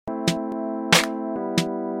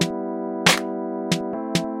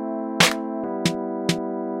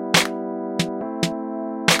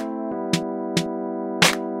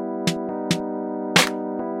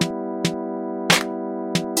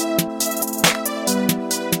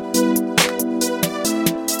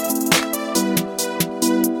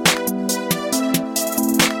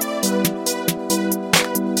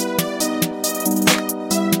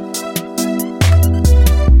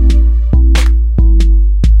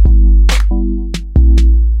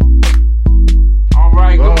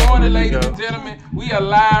We are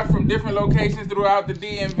live from different locations throughout the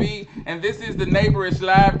DMV, and this is the Neighborish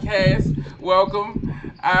live cast. Welcome.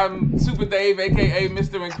 I'm Super Dave, aka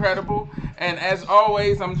Mr. Incredible, and as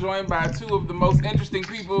always, I'm joined by two of the most interesting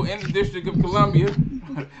people in the District of Columbia,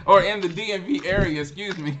 or in the DMV area,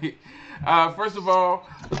 excuse me. First of all,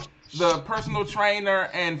 the personal trainer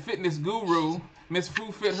and fitness guru, Miss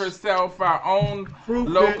Fru Fit herself, our own Fruit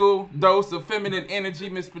Fit. local dose of feminine energy,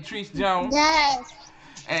 Miss Patrice Jones, Yes.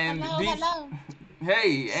 and Hello, D- hello.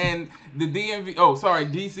 hey, and the DMV, oh sorry,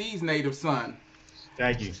 DC's native son,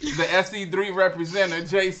 Thank you. the SE3 representative,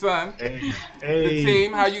 Jay Son, Hey, the hey,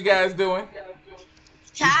 team. How you guys doing?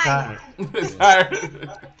 just Tired. tired. Tired.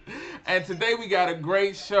 And today we got a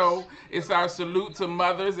great show. It's our salute to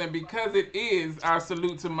mothers, and because it is our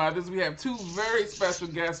salute to mothers, we have two very special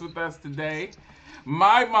guests with us today.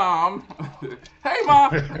 My mom, hey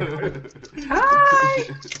mom, Hi.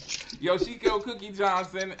 Yoshiko Cookie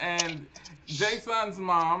Johnson, and Jason's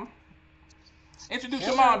mom. Introduce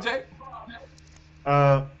your mom, Jay.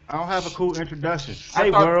 I don't have a cool introduction. I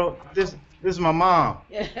Hey, thought- world, this is my mom.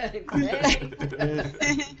 Hey,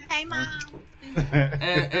 mom.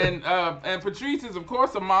 And Patrice is of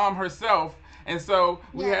course a mom herself, and so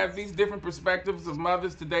we Yes. have these different perspectives of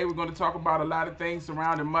mothers today. We're going to talk about a lot of things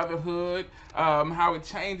surrounding motherhood, how it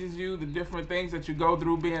changes you, the different things that you go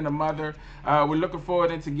through being a mother. We're looking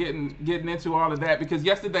forward into getting into all of that because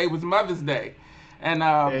yesterday was Mother's Day. And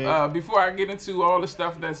before I get into all the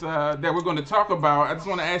stuff that we're going to talk about, I just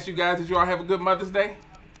want to ask you guys: did you all have a good Mother's Day?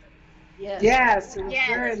 Yes, it was Yes.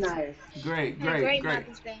 very nice. Great, Had a great, great great.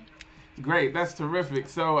 Mother's Day. Great, that's terrific.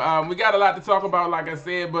 So we got a lot to talk about, like I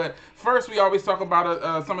said. But first, we always talk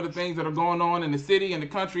about some of the things that are going on in the city, in the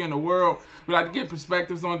country, in the world. We like to get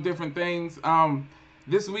perspectives on different things.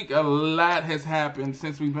 This week, a lot has happened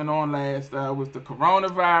since we've been on last with the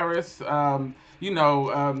coronavirus.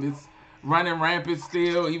 It's running rampant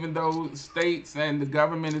still, even though states and the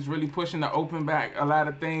government is really pushing to open back a lot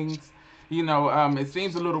of things. It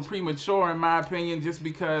seems a little premature in my opinion, just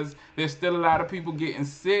because there's still a lot of people getting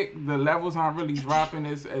sick. The levels aren't really dropping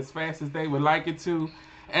as fast as they would like it to.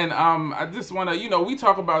 And I just want to, we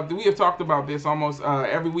have talked about this almost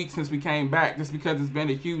every week since we came back, just because it's been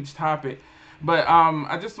a huge topic. But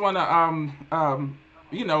I just want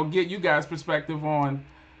to, get you guys' perspective on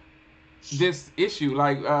this issue.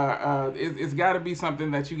 Like, it's got to be something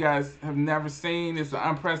that you guys have never seen. It's an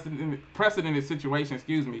unprecedented situation.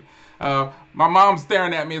 Excuse me. My mom's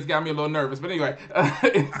staring at me. It's got me a little nervous. But anyway,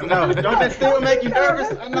 No, don't that still make you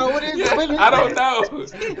nervous? I know what it is. yeah, What is I it? don't know.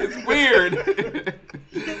 It's weird.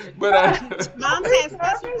 But Mom has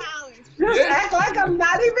special powers. Just Yeah. act like I'm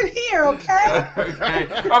not even here, okay?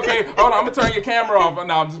 okay, hold on. I'm gonna turn your camera off.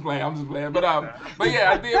 No, I'm just playing. But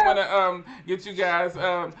yeah, I did want to get you guys,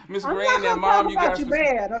 Miss I'm Green not and gonna Mom. talk You about guys. you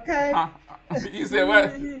bad, okay? Huh? You said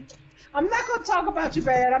what? I'm not gonna talk about you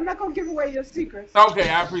bad. I'm not gonna give away your secrets. Okay,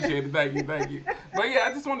 I appreciate it. Thank you. But yeah,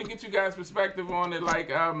 I just want to get you guys' perspective on it.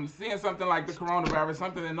 Like, seeing something like the coronavirus,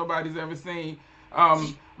 something that nobody's ever seen.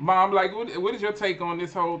 Mom, like, what is your take on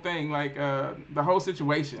this whole thing? Like, the whole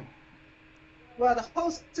situation. Well, the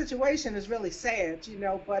whole situation is really sad,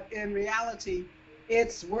 but in reality,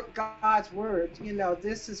 it's God's word.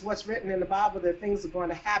 This is what's written in the Bible, that things are going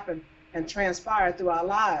to happen and transpire through our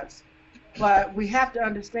lives. But we have to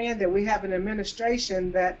understand that we have an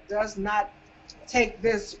administration that does not take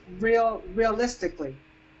this realistically.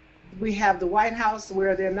 We have the White House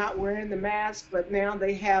where they're not wearing the mask, but now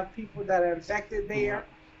they have people that are infected there.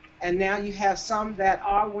 And now you have some that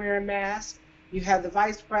are wearing masks. You have the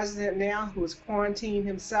vice president now who is quarantined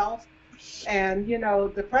himself. And,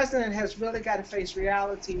 the president has really got to face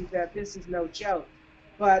reality that this is no joke.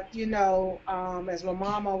 But, as my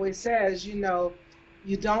mom always says, you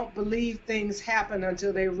don't believe things happen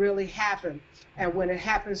until they really happen. And when it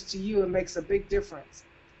happens to you, it makes a big difference.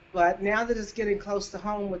 But now that it's getting close to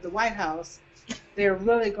home with the White House, they're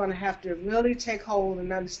really going to have to really take hold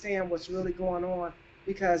and understand what's really going on,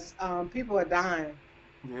 because people are dying.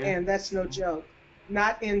 Yeah. And that's no joke.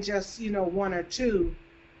 Not in just, one or two.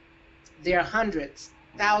 There are hundreds,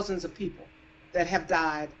 thousands of people that have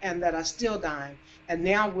died and that are still dying. And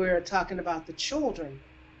now we're talking about the children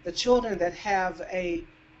that have a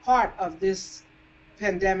part of this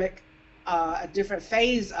pandemic, a different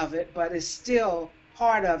phase of it, but it's still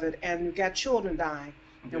part of it. And we've got children dying.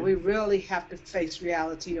 Okay. And we really have to face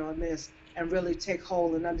reality on this and really take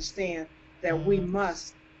hold and understand that we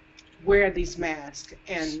must wear these masks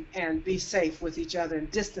and be safe with each other and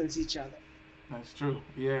distance each other. That's true.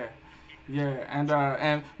 Yeah.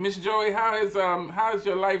 And Miss Joey, how has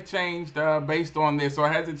your life changed based on this, or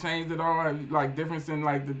has it changed at all? Like difference in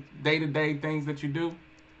like the day-to-day things that you do?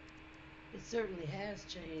 it certainly has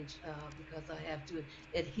changed because I have to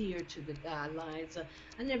adhere to the guidelines.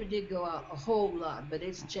 I never did go out a whole lot, but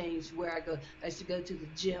it's changed where I go. I used to go to the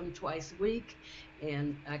gym twice a week,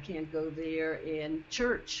 and I can't go there. And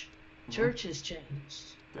church has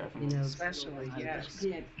changed. Definitely. Especially, yes.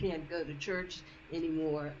 Can't go to church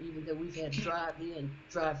anymore, even though we've had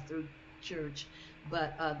drive-through church.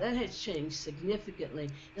 But that has changed significantly.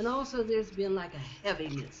 And also, there's been like a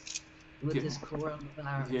heaviness with this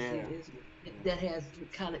coronavirus. Yeah. That has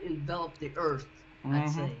kind of enveloped the earth, I'd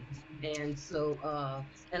say. And so,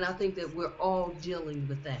 and I think that we're all dealing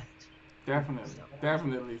with that.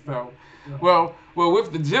 Definitely. So, well,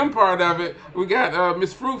 with the gym part of it, we got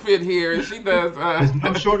Miss Fruitfit here, and she does.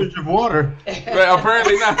 No shortage of water. Well,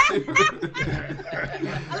 apparently not. A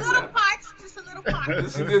little parts, just a little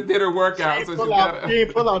parts. She just did her workout, so she got. She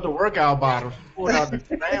ain't pull out the workout bottle. She pulled out the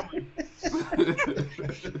family.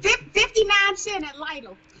 59 cents at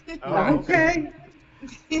Lidl. Okay.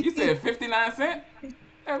 You said 59 cents?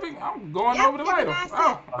 I'm going over the Lidl.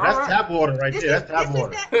 Oh, That's all right. tap water right there. That's tap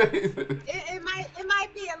water. It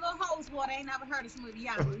might be a little hose water. I ain't never heard of smoothie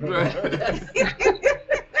yum.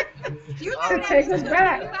 You know that Take is us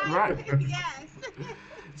back. Right. Yes.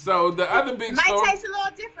 So the other big Might story. taste a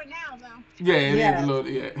little different now, though. Yeah, it is Yeah. a little.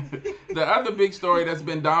 Yeah. The other big story that's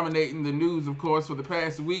been dominating the news, of course, for the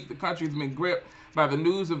past week, the country's been gripped by the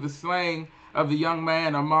news of the slaying of the young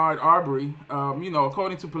man Ahmaud Arbery.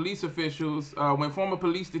 According to police officials, when former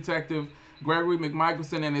police detective Gregory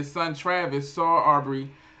McMichelson and his son Travis saw Arbery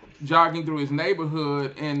jogging through his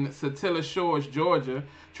neighborhood in Satilla Shores, Georgia,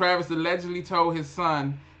 Travis allegedly told his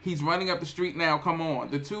son, "He's running up the street now, come on."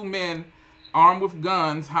 The two men, armed with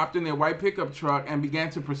guns, hopped in their white pickup truck and began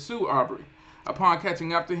to pursue Arbery. Upon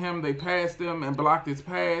catching up to him, they passed him and blocked his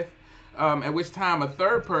path, at which time a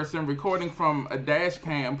third person recording from a dash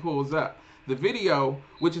cam pulls up. The video,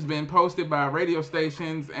 which has been posted by radio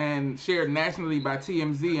stations and shared nationally by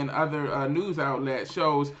TMZ and other news outlets,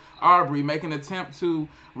 shows Arbery make an attempt to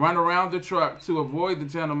run around the truck to avoid the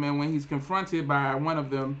gentleman when he's confronted by one of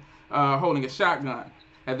them holding a shotgun.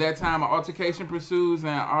 At that time, an altercation pursues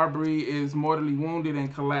and Arbery is mortally wounded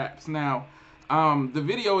and collapsed. Now, the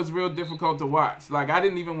video is real difficult to watch. Like, I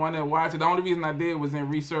didn't even want to watch it. The only reason I did was in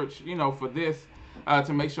research, for this,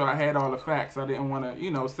 to make sure I had all the facts. I didn't want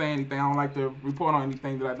to, say anything. I don't like to report on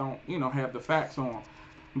anything that I don't, have the facts on.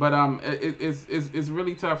 But it's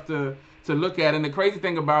really tough to look at. And the crazy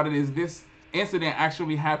thing about it is this incident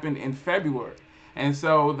actually happened in February. And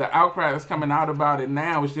so the outcry that's coming out about it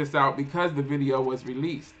now is just out because the video was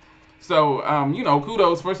released. So,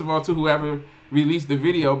 kudos, first of all, to whoever released the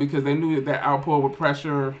video, because they knew that outpour would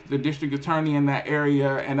pressure the district attorney in that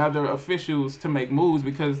area and other officials to make moves,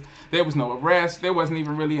 because there was no arrest. There wasn't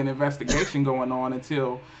even really an investigation going on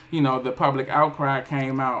until, the public outcry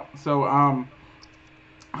came out. So I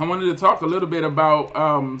wanted to talk a little bit about,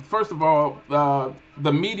 first of all,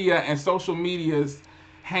 the media and social media's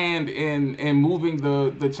hand in moving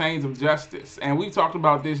the chains of justice. And we've talked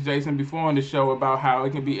about this, Jason, before on the show, about how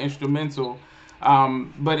it can be instrumental.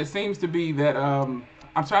 But it seems to be that I'm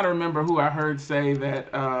trying to remember who I heard say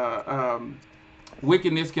that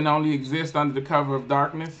wickedness can only exist under the cover of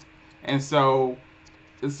darkness. And so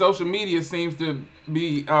the social media seems to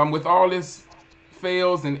be, with all its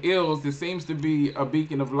fails and ills, there seems to be a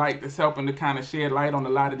beacon of light that's helping to kind of shed light on a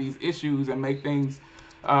lot of these issues and make things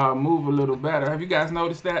move a little better. Have you guys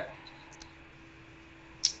noticed that?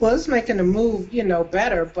 Well, it's making the move,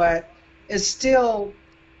 better, but it's still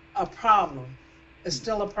a problem. It's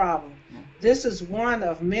still a problem. This is one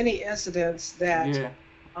of many incidents that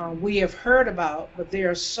we have heard about, but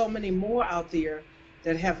there are so many more out there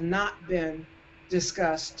that have not been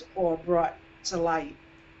discussed or brought to light.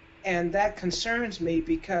 And that concerns me,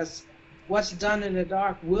 because what's done in the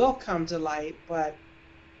dark will come to light, but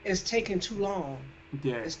it's taking too long.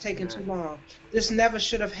 It's taking too long. This never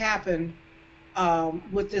should have happened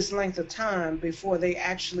with this length of time before they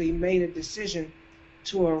actually made a decision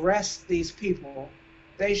to arrest these people.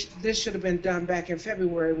 This should have been done back in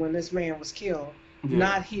February when this man was killed,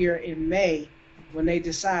 not here in May when they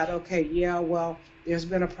decide, okay, there's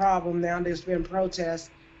been a problem now, there's been protests,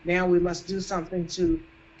 now we must do something to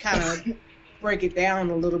kind of break it down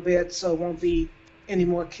a little bit so it won't be any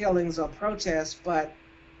more killings or protests, but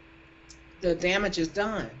the damage is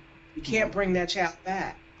done. You can't bring that child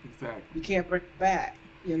back. Exactly. You can't bring it back,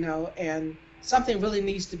 and something really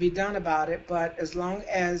needs to be done about it. But as long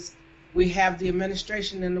as we have the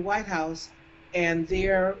administration in the White House and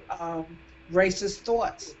their racist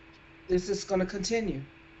thoughts, this is going to continue.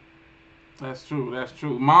 That's true. That's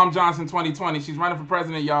true. Mom Johnson 2020. She's running for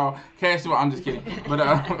president, y'all. Cash to. I'm just kidding. But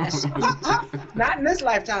Not in this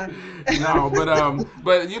lifetime. no.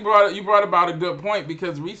 But you brought about a good point,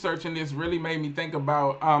 because researching this really made me think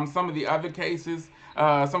about some of the other cases,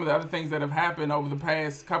 some of the other things that have happened over the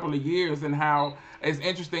past couple of years, and how it's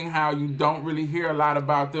interesting how you don't really hear a lot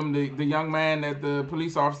about them. The young man that the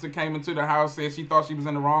police officer came into the house, said she thought she was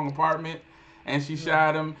in the wrong apartment, and she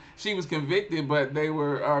shot him. She was convicted, but they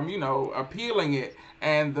were, appealing it.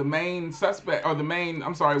 And the main suspect, or the main,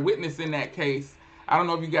 I'm sorry, witness in that case, I don't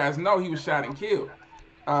know if you guys know, he was shot and killed.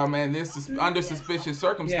 And this is under suspicious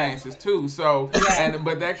circumstances too. So,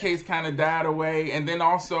 but that case kind of died away. And then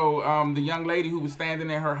also, the young lady who was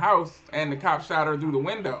standing in her house, and the cop shot her through the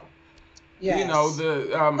window. Yes. You know,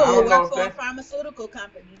 I Who don't know worked if for a that, pharmaceutical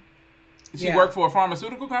company. she worked for a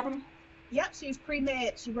pharmaceutical company. Yep, she's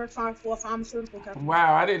pre-med. She worked for a pharmaceutical company.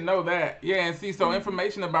 Wow, I didn't know that. Yeah, and see, so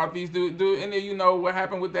information about these, do any of you know what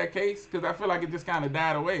happened with that case? Because I feel like it just kind of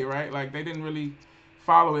died away, right? Like they didn't really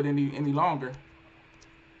follow it any longer.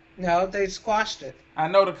 No, they squashed it. I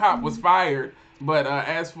know the cop was fired, but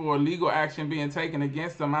as for legal action being taken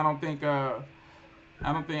against him, I don't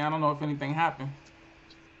know if anything happened.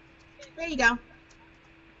 There you go.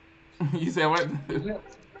 You said what? You're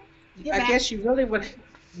I back. guess you really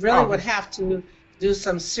would have to do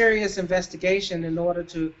some serious investigation in order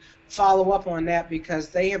to follow up on that, because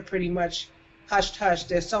they have pretty much hushed.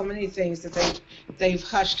 There's so many things that they've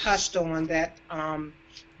hushed on that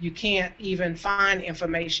you can't even find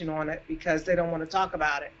information on it because they don't want to talk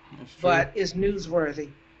about it. But it's newsworthy.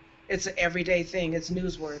 It's an everyday thing. It's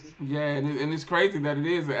newsworthy. Yeah, and it's crazy that it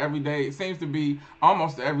is an everyday. It seems to be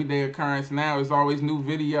almost an everyday occurrence now. There's always new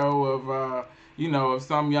video of of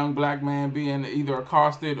some young black man being either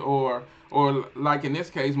accosted or like in this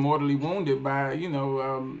case mortally wounded by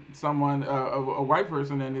someone, a white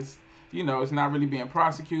person, and it's not really being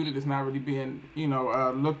prosecuted. It's not really being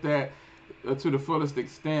looked at to the fullest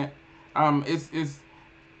extent. It's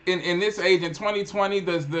in this age in 2020.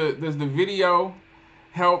 Does the video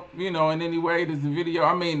help in any way? Does the video,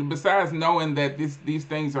 I mean, besides knowing that these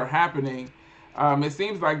things are happening, it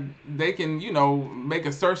seems like they can make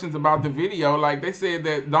assertions about the video. Like they said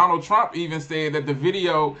that Donald Trump even said that the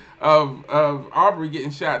video of Aubrey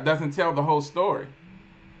getting shot doesn't tell the whole story.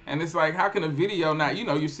 And it's like, how can a video not,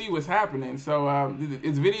 you see what's happening. So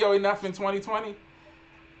is video enough in 2020?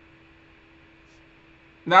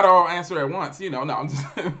 Not all answer at once, no, I'm just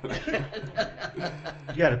You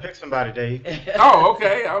gotta pick somebody, Dave. Oh,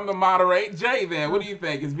 okay. I'm gonna moderate. Jay, then, what do you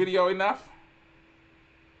think? Is video enough?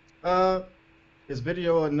 Is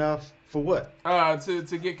video enough for what?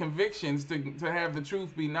 To get convictions, to have the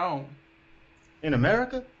truth be known. In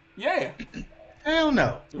America? Yeah. Hell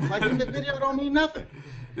no. Like the video don't mean nothing.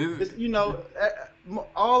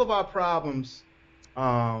 All of our problems.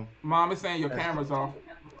 Mom is saying your camera's off.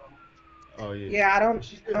 Oh yeah. Yeah, I don't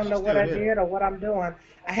know what I did or what I'm doing.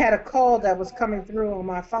 I had a call that was coming through on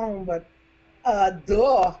my phone, but I don't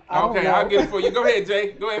know. I'll get it for you. Go ahead,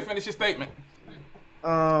 Jay. Go ahead and finish your statement.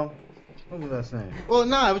 What was I saying? Well,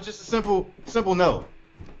 no, it was just a simple no.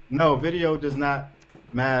 No, video does not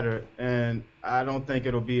matter, and I don't think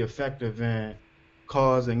it'll be effective in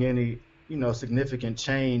causing any, significant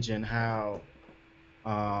change in how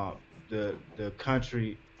the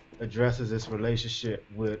country addresses its relationship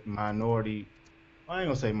with minority. I ain't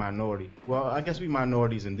gonna say minority. Well, I guess we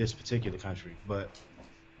minorities in this particular country, but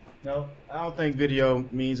no, I don't think video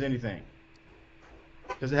means anything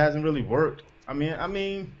because it hasn't really worked. I mean, I don't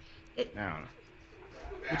know.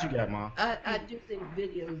 What you got, Mom? I do think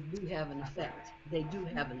videos do have an effect. They do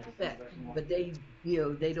have an effect, but they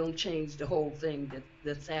don't change the whole thing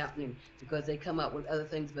that's happening because they come up with other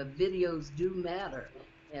things. But videos do matter,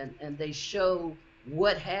 and they show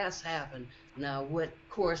what has happened. Now, what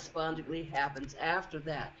correspondingly happens after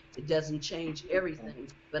that, it doesn't change everything,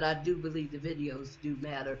 but I do believe the videos do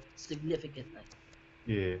matter significantly.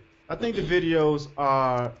 Yeah, I think the videos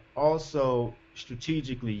are also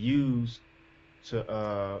strategically used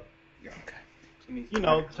to,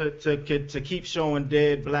 to keep showing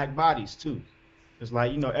dead black bodies too. It's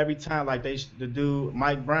like, every time, like the dude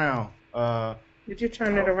Mike Brown. Did you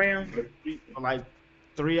turn it around? Like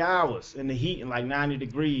 3 hours in the heat and like 90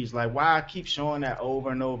 degrees. Like, why keep showing that over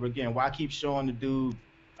and over again? Why keep showing the dude,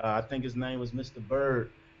 I think his name was Mr.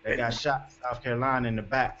 Bird, that got shot in South Carolina in the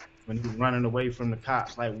back when he was running away from the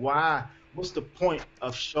cops? Like, why? What's the point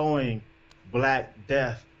of showing black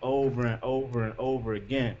death over and over and over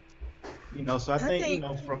again? So I think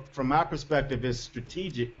from my perspective, it's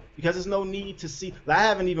strategic because there's no need to see. I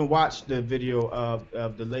haven't even watched the video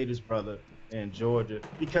of the latest brother in Georgia,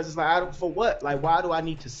 because it's like, for what? Like, why do I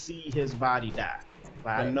need to see his body die?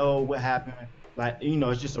 Like, I Right. know what happened. Like,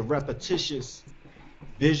 it's just a repetitious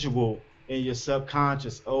visual in your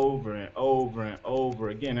subconscious over and over and over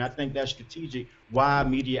again. And I think that's strategic, why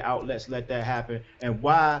media outlets let that happen, and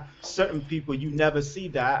why certain people you never see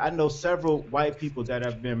die. I know several white people that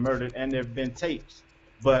have been murdered and there have been tapes,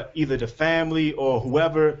 but either the family or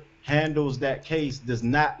whoever handles that case does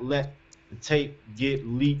not let the tape get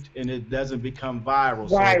leaked and it doesn't become viral.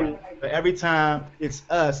 Right. So every time it's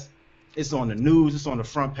us, it's on the news, it's on the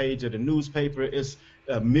front page of the newspaper, it's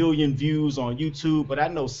a million views on YouTube. But I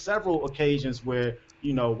know several occasions where,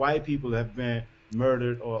 white people have been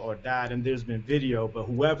murdered or died, and there's been video, but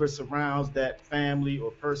whoever surrounds that family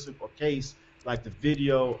or person or case, like the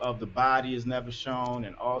video of the body is never shown,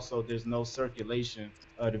 and also there's no circulation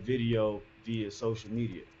of the video via social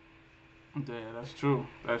media. Yeah, that's true.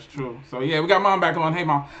 That's true. So yeah, we got mom back on. Hey,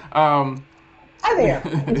 mom. Hi there.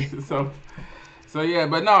 So yeah,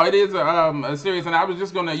 but no, it is a serious. And I was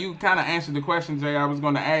just you kind of answered the question, Jay. I was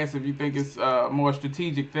gonna ask if you think it's a more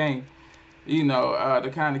strategic thing,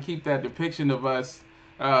 to kind of keep that depiction of us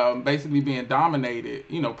basically being dominated,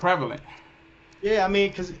 prevalent. Yeah, I mean,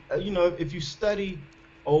 because if you study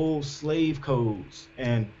old slave codes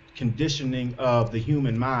and conditioning of the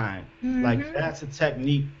human mind, like that's a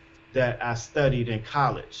technique that I studied in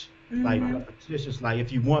college. Like repetitious, like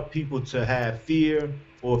if you want people to have fear,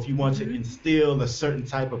 or if you want to instill a certain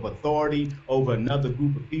type of authority over another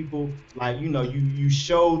group of people, like you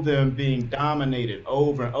show them being dominated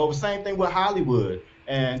over and over. Same thing with Hollywood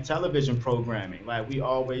and television programming. Like we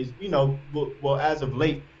always, well, as of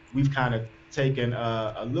late, we've kind of taken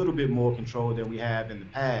a little bit more control than we have in the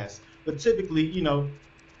past. But typically,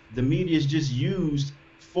 the media is just used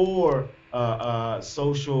for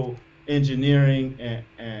social engineering and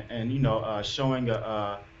showing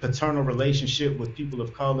a paternal relationship with people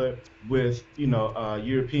of color, with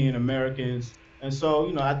European Americans, and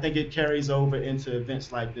so I think it carries over into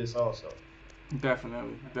events like this also.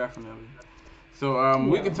 Definitely. So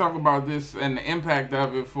we can talk about this and the impact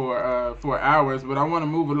of it for hours, but I want to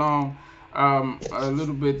move along a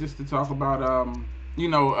little bit just to talk about we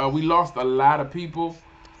lost a lot of people.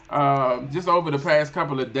 Just over the past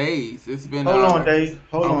couple of days, it's been. Hold on,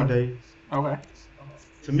 Dave. Okay.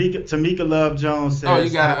 Tamika Love Jones says, "Oh, you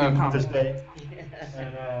got Happy Mother's Day,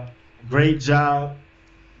 and great job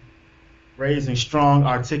raising strong,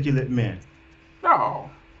 articulate men." Oh.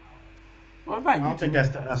 Well, thank you. I don't think that's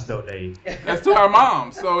to us though, Dave. That's to our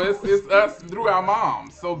moms. So it's us through our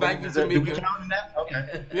moms. So thank you, Do we Tamika. count on that?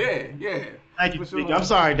 Okay. Yeah. Thank you, For sure. Tamika. I'm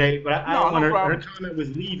sorry, Dave, but I No, didn't want no her problem. comment was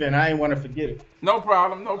leaving. I didn't want to forget it. No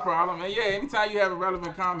problem. And yeah, anytime you have a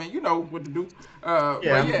relevant comment, you know what to do. Yeah,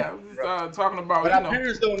 But yeah, I was just talking about, But our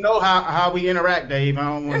parents don't know how we interact, Dave. I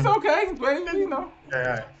don't want. It's okay, baby,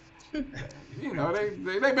 Yeah, all right.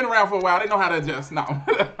 they've been around for a while. They know how to adjust now.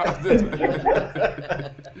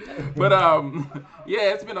 But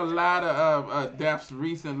yeah, it's been a lot of deaths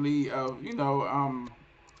recently. A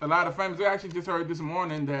lot of famous. We actually just heard this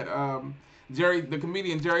morning that the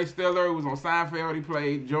comedian Jerry Stiller, who was on Seinfeld, he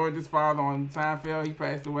played George's father on Seinfeld. He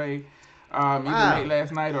passed away either late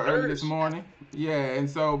last night or early this morning. Yeah, and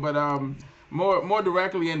so, but more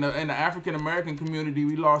directly in the African American community,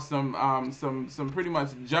 we lost some pretty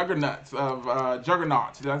much juggernauts. Did I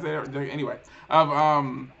say that? Anyway, of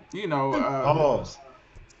Pause.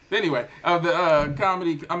 anyway, of the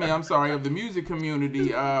comedy. Of the music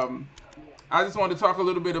community. I just wanted to talk a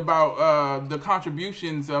little bit about the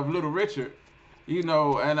contributions of Little Richard, and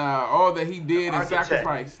all that he did and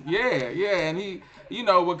sacrificed. Yeah, and he,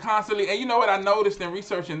 would constantly, and you know what I noticed in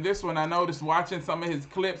researching this one, I noticed watching some of his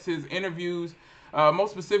clips, his interviews.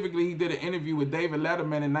 Most specifically, he did an interview with David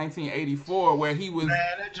Letterman in 1984, where he was. Man,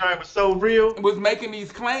 that joint was so real. Was making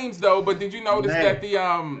these claims though, but did you notice that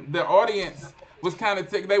the audience was kind of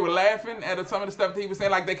they were laughing at some of the stuff that he was saying,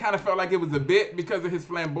 like they kind of felt like it was a bit because of his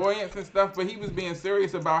flamboyance and stuff, but he was being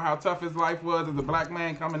serious about how tough his life was as a black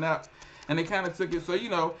man coming up, and they kind of took it. So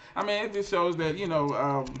it just shows that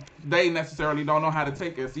they necessarily don't know how to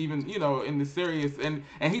take us, even in the serious. And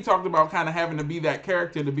he talked about kind of having to be that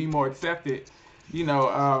character to be more accepted. In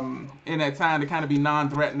that time to kind of be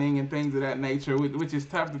non-threatening and things of that nature, which is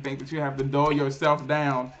tough to think that you have to dull yourself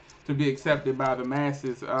down to be accepted by the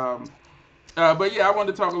masses. But yeah, I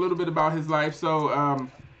wanted to talk a little bit about his life. So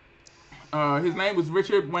his name was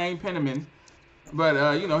Richard Wayne Penniman,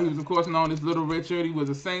 but he was of course known as Little Richard. He was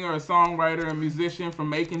a singer, a songwriter, a musician from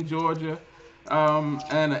Macon, Georgia, and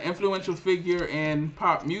an influential figure in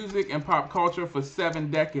pop music and pop culture for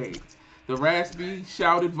 7 decades. The raspy,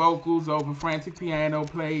 shouted vocals over frantic piano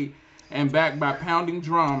played and backed by pounding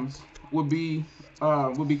drums would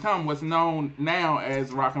become what's known now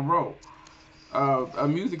as rock and roll, a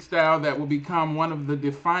music style that will become one of the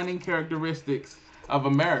defining characteristics of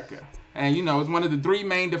America. And it's one of the three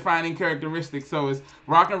main defining characteristics. So it's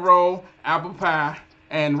rock and roll, apple pie,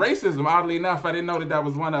 and racism. Oddly enough, I didn't know that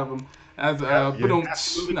was one of them. As You're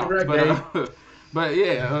absolutely correct, Dave. but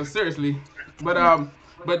yeah, seriously.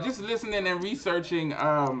 But just listening and researching,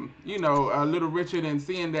 Little Richard, and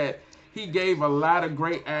seeing that he gave a lot of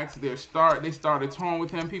great acts their start. They started touring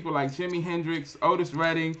with him. People like Jimi Hendrix, Otis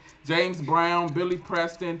Redding, James Brown, Billy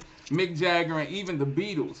Preston, Mick Jagger, and even the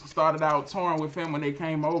Beatles started out touring with him when they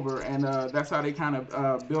came over, and that's how they kind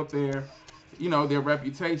of built their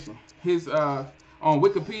reputation. His on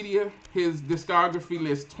Wikipedia, his discography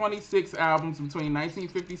lists 26 albums between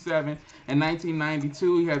 1957 and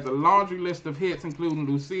 1992. He has a laundry list of hits, including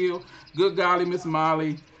Lucille, Good Golly Miss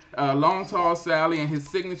Molly, Long Tall Sally, and his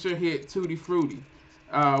signature hit Tutti Frutti,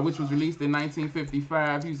 which was released in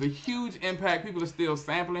 1955. He was a huge impact. People are still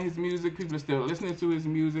sampling his music. People are still listening to his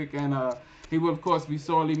music, and he will, of course, be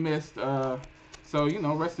sorely missed. So,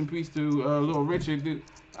 rest in peace to Little Richard.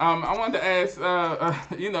 I wanted to ask,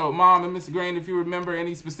 Mom and Mr. Green, if you remember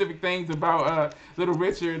any specific things about Little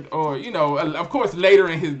Richard, or, of course, later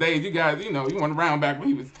in his days. You guys, you weren't around back when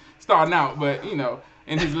he was starting out, but,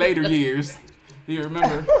 in his later years. Do you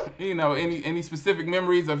remember, any specific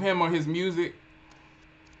memories of him or his music?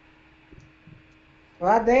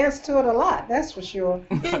 Well, I danced to it a lot, that's for sure.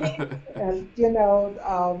 And,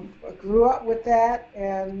 grew up with that,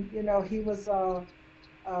 and, he was a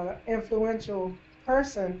influential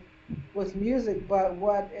person with music, but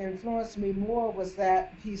what influenced me more was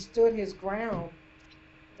that he stood his ground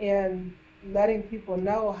in letting people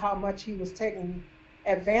know how much he was taken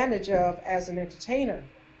advantage of as an entertainer,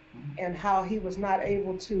 and how he was not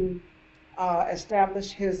able to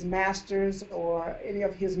establish his masters or any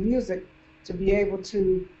of his music to be able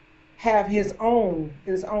to have his own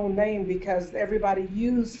name, because everybody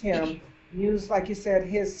used, like you said,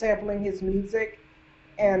 his sampling his music,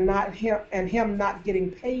 and him not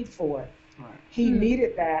getting paid for it. Right. He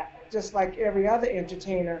needed that, just like every other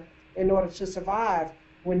entertainer, in order to survive.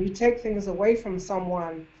 When you take things away from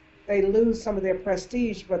someone, they lose some of their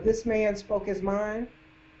prestige. But this man spoke his mind.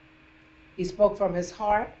 He spoke from his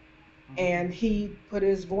heart, and he put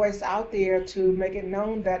his voice out there to make it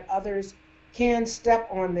known that others can step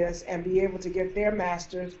on this and be able to get their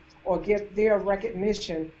masters or get their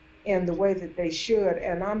recognition in the way that they should.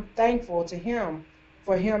 And I'm thankful to him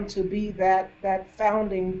for him to be that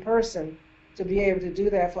founding person, to be able to do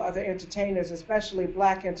that for other entertainers, especially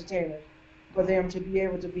black entertainers, for them to be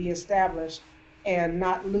able to be established and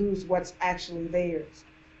not lose what's actually theirs.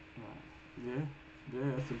 Yeah,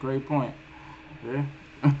 that's a great point. Yeah.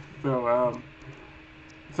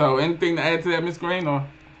 So anything to add to that, Miss Green, or?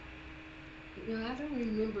 I don't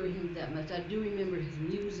remember him that much. I do remember his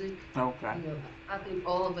music. Okay. I think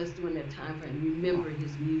all of us during that time frame remember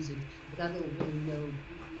his music, but I don't really know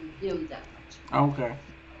him that much. Okay.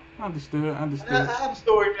 Understood. I have a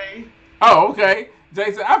story, man. Oh, okay.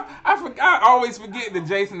 Jason, I always forget that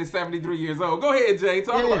Jason is 73 years old. Go ahead, Jay.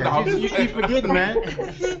 Talk about you keep forgetting,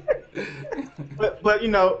 man.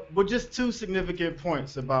 but just two significant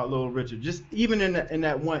points about Little Richard. Just even in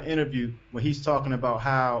that one interview when he's talking about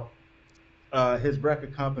how his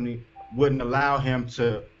record company wouldn't allow him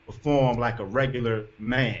to perform like a regular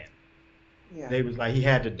man. Yeah. They was like, he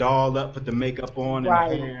had to doll up, put the makeup on,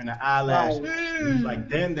 and the hair and the eyelash. Right. He was like,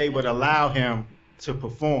 then they would allow him to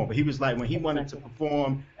perform. But he was like, when he wanted to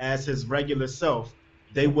perform as his regular self,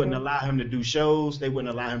 they wouldn't allow him to do shows. They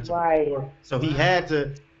wouldn't allow him to record. So he had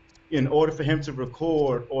to, in order for him to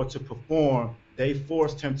record or to perform, they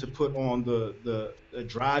forced him to put on the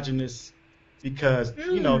androgynous, because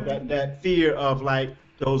that fear of like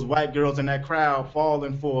those white girls in that crowd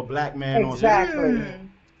falling for a black man on stage.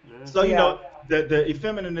 So the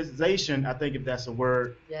effeminization, I think if that's a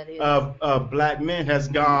word, of black men has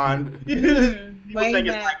gone. People think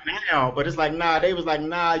it's like now, but it's like nah. They was like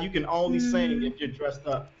nah. You can only sing if you're dressed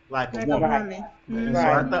up like a woman. And so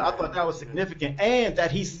I thought that was significant, and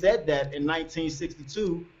that he said that in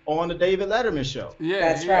 1962 on the David Letterman show. Yeah,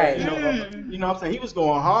 that's right. You know what I'm saying? He was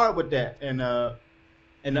going hard with that. And the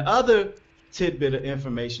other tidbit of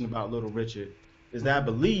information about Little Richard is that I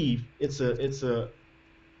believe it's a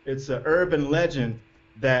urban legend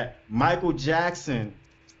that Michael Jackson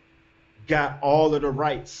got all of the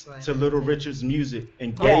rights Right. to Little Richard's music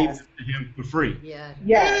and gave Yes. them to him for free. Yeah.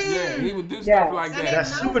 Yes. Yeah, he would do Yes. stuff like I that. didn't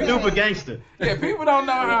That's know super that. duper gangster. Yeah, people don't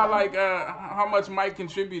know how much Mike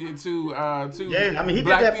contributed to Yeah, I mean, he did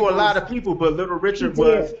black that for a lot people's- of people, but Little Richard He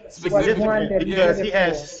was did. Specific- Was one that because did he it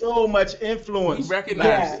has for. so much He influence.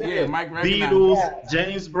 recognized. Yeah. Yeah, Mike recognized. Beatles, Yeah.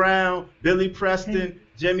 James Brown, Billy Preston,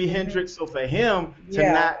 Jimi Hendrix. So for him to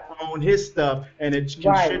Yeah. not own his stuff, and it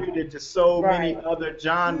Right. contributed to so many Right. other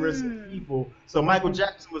genres of people. So Michael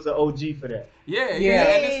Jackson was an OG for that. Yeah, Yeah.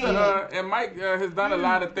 and it's and Mike has done a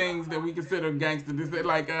lot of things that we consider gangster. This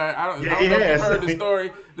like I don't Yeah, know he if has. you heard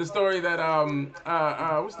the story that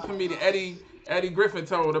what's the comedian Eddie Griffin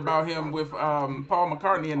told about him with Paul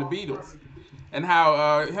McCartney and the Beatles. And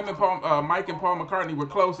how him and Mike and Paul McCartney were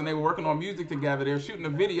close, and they were working on music together. They were shooting a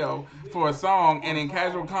video for a song, and in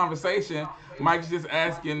casual conversation, Mike's just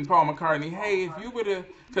asking Paul McCartney, "Hey, if you were to,"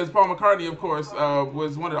 because Paul McCartney, of course,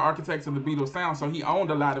 was one of the architects of the Beatles sound, so he owned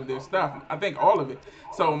a lot of their stuff. I think all of it.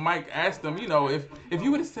 So Mike asked him, if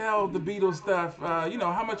you were to sell the Beatles stuff,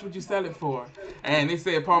 how much would you sell it for? And they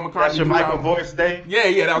said Paul McCartney. That's your threw Michael out- voice, Dave?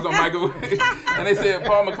 Yeah, that was on Michael. And they said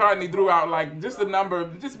Paul McCartney threw out like just a number,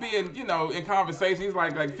 just being, in conversation. He's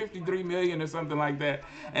like 53 million or something like that.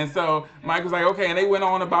 And so Mike was like, okay. And they went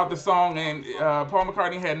on about the song. And Paul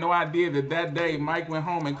McCartney had no idea that day Mike went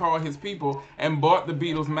home and called his people and bought the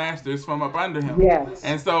Beatles masters from up under him. Yes.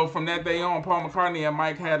 And so from that day on, Paul McCartney and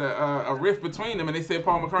Mike had a rift between them. And they said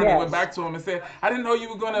Paul McCartney Yes. went back to him and said, I didn't know you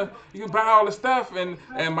could buy all the stuff. And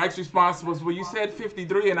Mike's response was, well, you said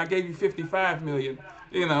 53 and I gave you 55 million.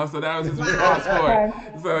 So that was his response for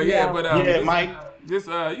it. So Yeah. but Yeah, Mike. just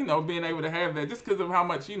being able to have that, just because of how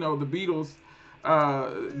much the Beatles,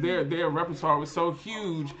 their repertoire was so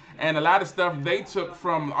huge, and a lot of stuff they took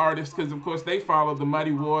from artists, because of course they followed the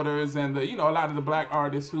Muddy Waters and the a lot of the black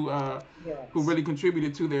artists who Yes. really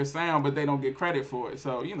contributed to their sound, but they don't get credit for it.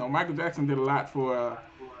 So Michael Jackson did a lot for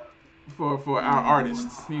our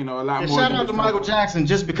artists, a lot Yeah, more. shout than out to just- Michael Jackson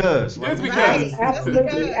just because. Just Right. because.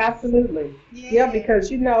 Absolutely, absolutely. Yeah, Yeah.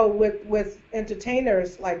 because with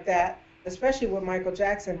entertainers like that, especially with Michael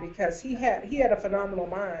Jackson, because he had a phenomenal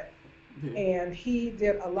mind, Yeah. and he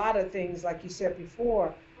did a lot of things, like you said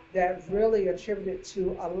before, that really attributed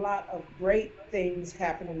to a lot of great things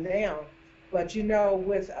happening now. But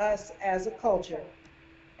with us as a culture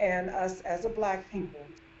and us as a black people,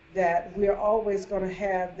 that we're always going to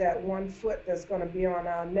have that one foot that's going to be on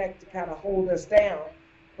our neck to kind of hold us down.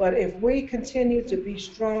 But if we continue to be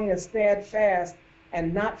strong and steadfast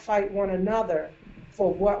and not fight one another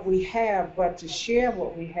for what we have, but to share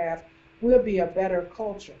what we have, we'll be a better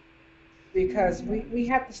culture. Because we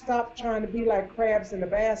have to stop trying to be like crabs in a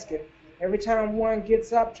basket. Every time one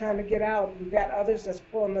gets up trying to get out, we've got others that's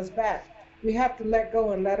pulling us back. We have to let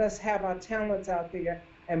go and let us have our talents out there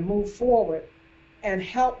and move forward and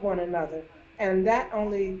help one another. And that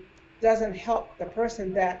only doesn't help the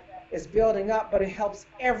person that is building up, but it helps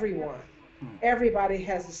everyone. Everybody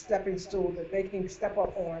has a stepping stool that they can step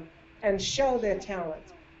up on and show their talent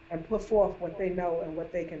and put forth what they know and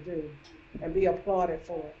what they can do and be applauded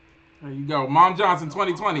for it. There you go, Mom Johnson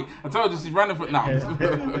 2020. I told you she's running for no.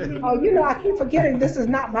 Oh, I keep forgetting this is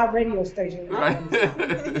not my radio station. Right.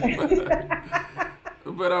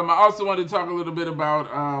 But I also wanted to talk a little bit about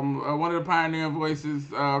one of the pioneering voices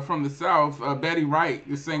from the South, Betty Wright,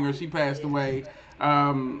 the singer. She passed away.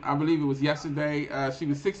 I believe it was yesterday. She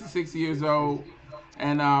was 66 years old,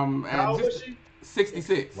 and How old was she?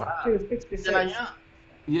 66. Wow. She was 66.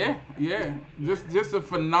 Yeah. Just a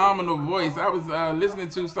phenomenal voice. I was listening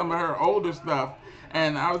to some of her older stuff,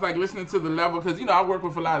 and I was like listening to the level, because I work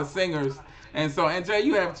with a lot of singers. And so, and Jay,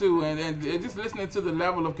 you have too, and just listening to the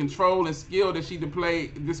level of control and skill that she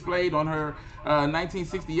displayed on her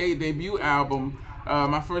 1968 debut album,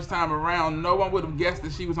 my first time around, no one would have guessed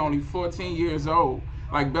that she was only 14 years old,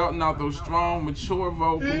 like belting out those strong, mature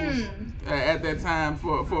vocals at that time.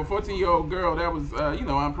 For a 14-year-old girl, that was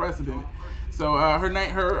unprecedented. So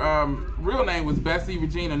her real name was Bessie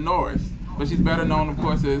Regina Norris, but she's better known, of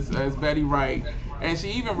course, as Betty Wright. And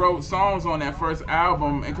she even wrote songs on that first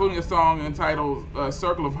album, including a song entitled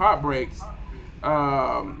Circle of Heartbreaks,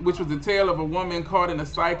 which was the tale of a woman caught in a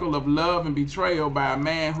cycle of love and betrayal by a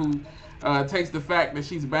man who takes the fact that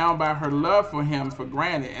she's bound by her love for him for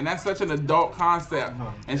granted. And that's such an adult concept.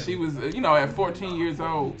 And she was, at 14 years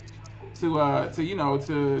old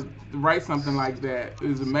to write something like that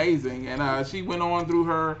is amazing. And she went on through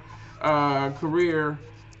her career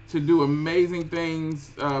to do amazing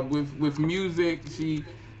things with music. She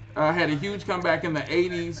had a huge comeback in the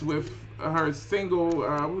 80s with her single,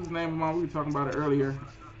 what was the name of the one? We were talking about it earlier.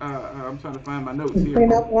 I'm trying to find my notes here.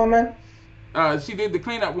 Clean Up Woman. She did the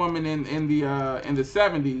Cleanup Woman in the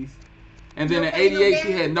 70s, and then No in Pain, No '88 she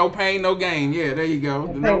Gain. had No Pain No Gain. Yeah, there you go. No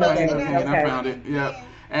The pain, No no Pain Okay, No gain. now Gain. I you Okay. found got it. it. Yep.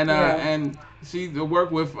 Yeah. Yeah. And she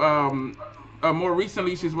worked with more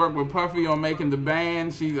recently she's worked with Puffy on Making the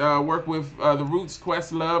Band. She worked with the Roots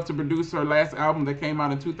Questlove to produce her last album that came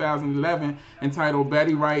out in 2011 entitled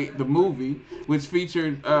Betty Wright the Movie, which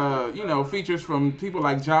featured features from people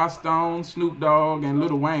like Joss Stone, Snoop Dogg, and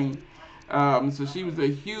Lil Wayne. So she was a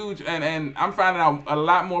huge, and I'm finding out a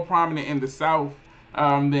lot more prominent in the South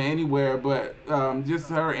than anywhere, but just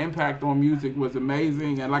her impact on music was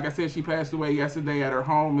amazing. And like I said, she passed away yesterday at her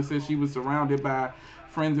home. It said she was surrounded by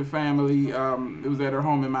friends and family. It was at her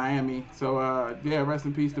home in Miami. So yeah, rest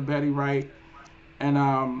in peace to Betty Wright. And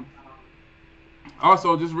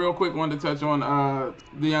also, just real quick, wanted to touch on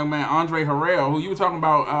the young man Andre Harrell, who you were talking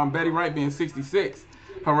about. Betty Wright being 66.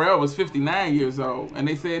 Harrell was 59 years old, and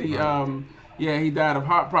they said he, Right. yeah, he died of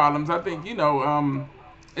heart problems. I think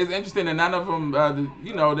it's interesting that none of them, that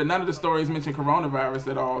none of the stories mention coronavirus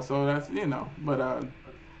at all. So that's but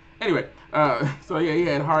anyway, so yeah, he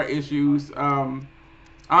had heart issues.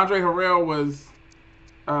 Andre Harrell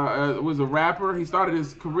was a rapper. He started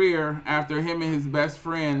his career after him and his best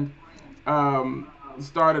friend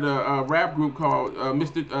started a rap group called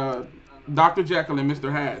Mr. Dr. Jekyll and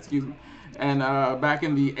Mr. Hyde, excuse me, and back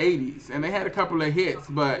in the '80s, and they had a couple of hits,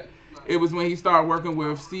 but it was when he started working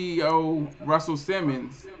with CEO Russell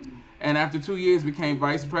Simmons, and after 2 years became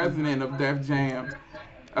vice president of Def Jam.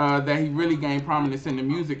 That he really gained prominence in the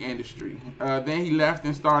music industry. Then he left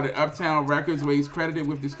and started Uptown Records, where he's credited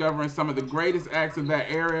with discovering some of the greatest acts of that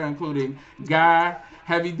era, including Guy,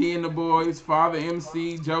 Heavy D and the Boys, Father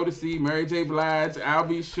MC, Jodeci, Mary J. Blige, Al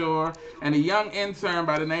B. Sure, and a young intern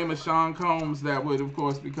by the name of Sean Combs that would, of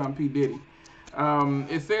course, become P. Diddy.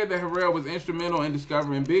 It said that Harrell was instrumental in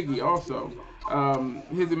discovering Biggie also.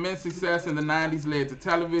 His immense success in the 90s led to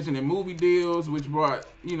television and movie deals, which brought,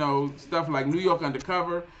 stuff like New York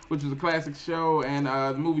Undercover, which was a classic show, and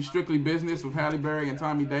the movie Strictly Business with Halle Berry and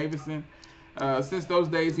Tommy Davidson. Since those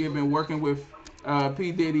days, he had been working with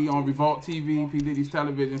P. Diddy on Revolt TV, P. Diddy's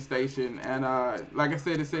television station. And like I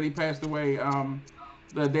said, it said he passed away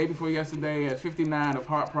the day before yesterday at 59 of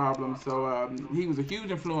heart problems. So he was a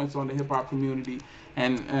huge influence on the hip hop community,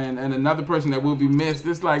 and another person that will be missed.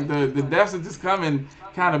 It's like the deaths are just coming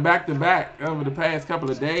kind of back to back over the past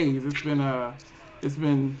couple of days. It's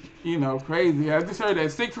been crazy. I just heard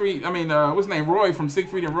that Siegfried, what's his name, Roy from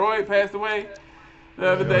Siegfried and Roy passed away the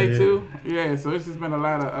other day Yeah. too. Yeah, so it's just been a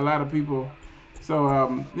lot of people. So I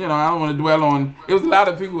don't want to dwell on. It was a lot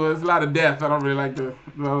of people. It's a lot of death. I don't really like to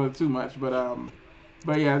dwell on it too much, but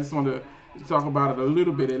yeah, I just want to talk about it a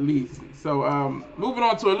little bit at least. So moving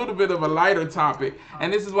on to a little bit of a lighter topic,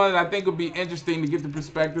 and this is one that I think would be interesting to get the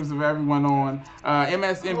perspectives of everyone on.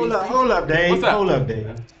 MSNBC. Hold up, Dave. What's up? Hold up,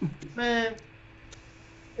 Dave. Man,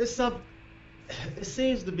 it's some. It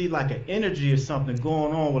seems to be like an energy or something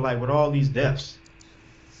going on with all these deaths.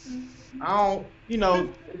 I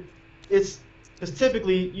don't, it's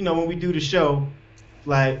typically, when we do the show,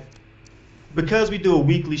 like, because we do a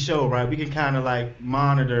weekly show, right? We can kind of like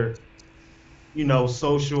monitor,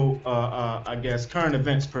 social, I guess, current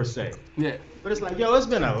events per se. Yeah. But it's like, it's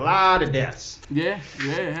been a lot of deaths. Yeah.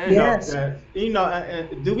 Hey. You know,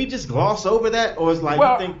 Yes. do we just gloss over that, or is like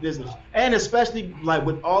Well- you think and especially like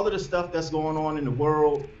with all of the stuff that's going on in the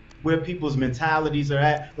world, where people's mentalities are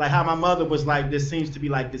at, like how my mother was like, there seems to be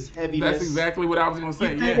like this heaviness. That's exactly what I was gonna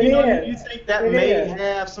say. You think, Yeah. you think that It may is.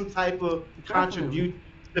 have some type of contribute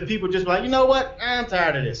to people just like, you know what, I'm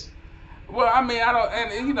tired of this. Well, I don't,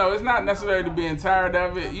 and it's not necessarily to being tired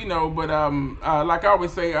of it, but like I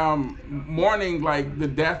always say, mourning like the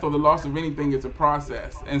death or the loss of anything is a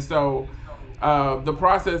process, and so the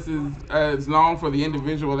process is as long for the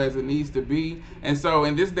individual as it needs to be. And so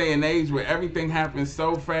in this day and age where everything happens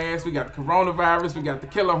so fast, we got the coronavirus, we got the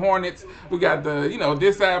killer hornets, we got the,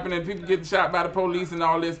 this happening, people getting shot by the police and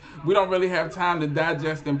all this. We don't really have time to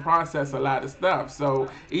digest and process a lot of stuff. So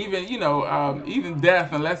even, even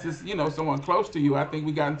death, unless it's, someone close to you, I think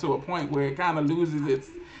we gotten to a point where it kind of loses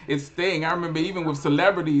its thing. I remember even with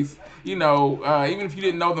celebrities, even if you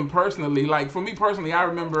didn't know them personally, like for me personally, I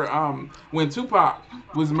remember when Tupac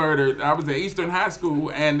was murdered. I was at Eastern High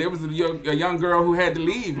School, and there was a young girl who had to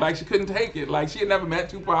leave. Like she couldn't take it. Like she had never met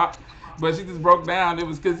Tupac, but she just broke down. It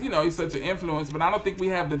was because he's such an influence. But I don't think we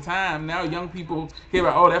have the time now. Young people hear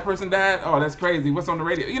about, oh, that person died. Oh, that's crazy. What's on the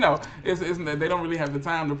radio? They don't really have the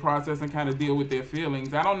time to process and kind of deal with their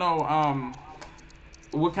feelings. I don't know.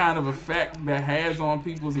 What kind of effect that has on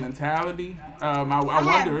people's mentality. I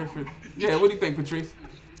wonder if it. Yeah, what do you think, Patrice?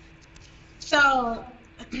 So,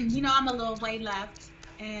 I'm a little way left,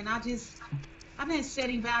 and I've been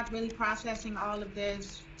sitting back, really processing all of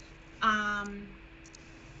this. I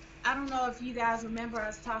don't know if you guys remember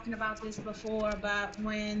us talking about this before, but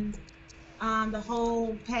when the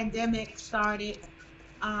whole pandemic started,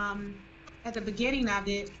 um, at the beginning of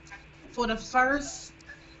it, for the first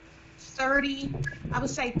 30, I would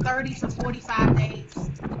say 30 to 45 days,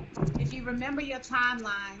 if you remember your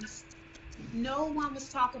timelines, no one was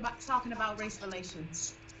talking about race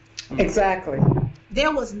relations. Exactly.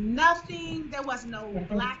 There was nothing, there was no Mhm.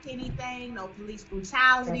 black anything, no police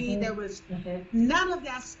brutality, Mhm. there was Mhm. none of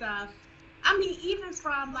that stuff. I mean, even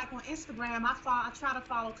from like on Instagram, I try to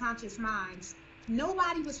follow Conscious Minds.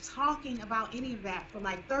 Nobody was talking about any of that for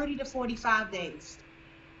like 30 to 45 days.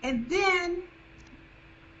 And then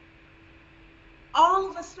all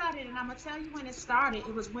of a sudden, and I'm gonna tell you when it started,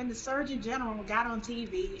 it was when the Surgeon General got on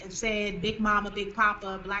TV and said, Big Mama, Big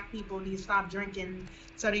Papa, black people need to stop drinking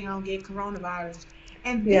so they don't get coronavirus.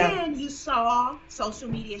 And Yeah. then you saw social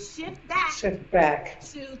media shift back Shift back.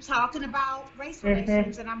 to talking about race Mhm.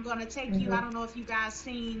 relations. And I'm gonna take you, I Mhm. don't know if you guys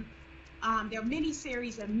seen, there are many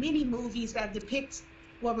series and many movies that depict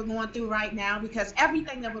what we're going through right now, because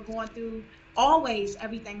everything that we're going through, always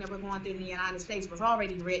everything that we're going through in the United States was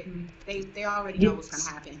already written. They already know what's going to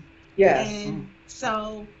happen. Yes. And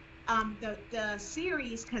so the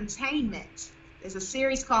series Containment, there's a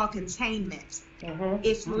series called Containment. Mhm.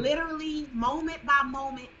 It's literally moment by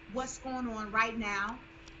moment what's going on right now,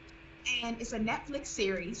 and it's a Netflix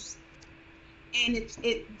series, and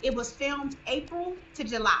it was filmed April to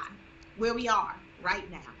July, where we are right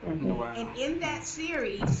now. Mhm. Wow. And in that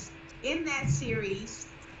series,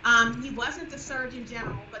 he wasn't the Surgeon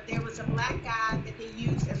General, but there was a black guy that they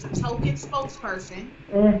used as a token spokesperson,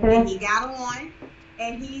 and Mhm. he got on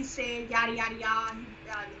and he said yada yada yada.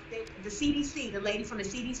 The CDC, the lady from the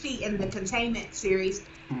CDC in the Containment series,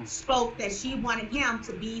 spoke that she wanted him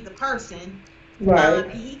to be the person, Right.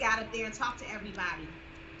 and he got up there and talked to everybody.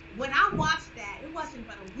 When I watched that, it wasn't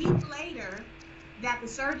but a week later that the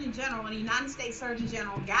Surgeon General, the United States Surgeon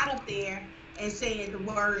General, got up there and said the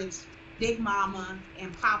words Big Mama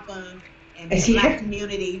and Papa and the Yeah. black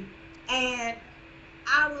community. And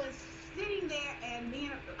I was sitting there, and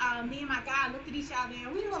me and my guy looked at each other,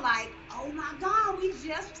 and we were like, oh my God, we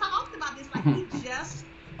just talked about this. Like, we just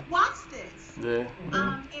watched this. Yeah.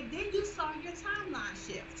 And then you saw your timeline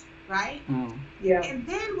shift, right? Yeah. And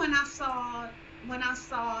then when I saw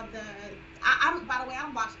the, by the way, I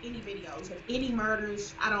don't watch any videos of any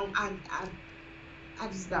murders. I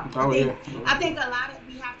just don't. Oh, I think a lot of,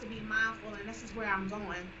 we have to be mindful, and this is where I'm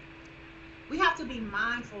going. We have to be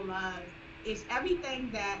mindful of, if everything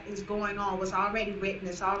that is going on was already written,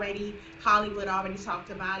 it's already, Hollywood already talked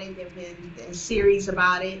about it, there've been a series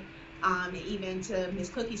about it, even to Miss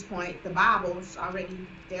Cookie's point, the Bible's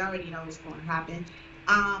they already know what's going to happen.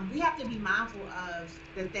 We have to be mindful of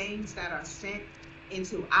the things that are sent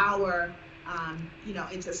into our,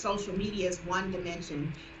 into social media's one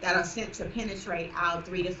dimension, that are sent to penetrate our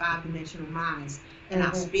 3 to 5 dimensional minds and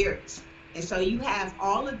our spirits. And so you have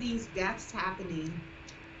all of these deaths happening,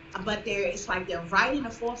 but it's like they're right in the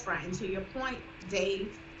forefront. And to your point,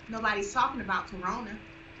 Dave, nobody's talking about Corona.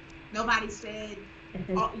 Nobody said,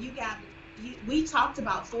 we talked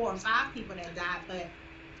about 4 or 5 people that died, but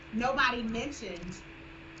nobody mentioned,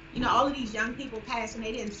 all of these young people passed, and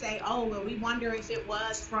they didn't say, oh, well, we wonder if it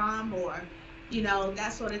was from, or,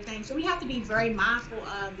 that sort of thing. So we have to be very mindful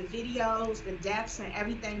of the videos, the deaths, and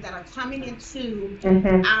everything that are coming into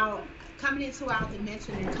our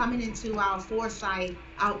dimension, and coming into our foresight,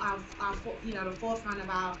 the forefront of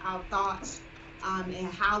our thoughts, and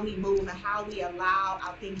how we move and how we allow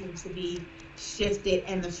our thinking to be shifted,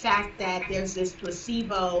 and the fact that there's this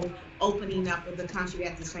placebo opening up of the country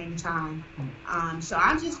at the same time. So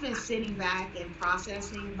I've just been sitting back and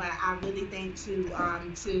processing, but I really think,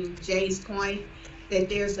 to Jay's point, that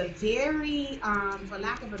there's a very, for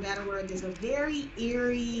lack of a better word, there's a very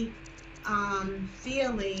eerie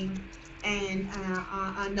feeling and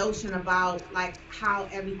a notion about like how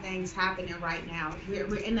everything's happening right now.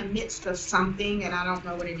 We're in the midst of something, and I don't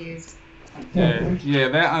know what it is. Yeah,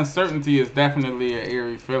 that uncertainty is definitely an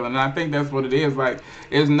eerie feeling, and I think that's what it is. Like,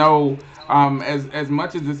 there's no, as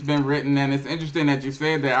much as it's been written, and it's interesting that you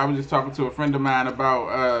said that. I was just talking to a friend of mine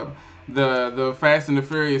about the Fast and the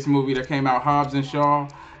Furious movie that came out, Hobbs and Shaw,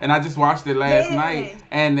 and I just watched it last night,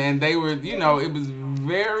 and they were, it was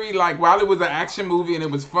very, like, while it was an action movie and it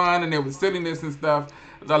was fun and there was silliness and stuff,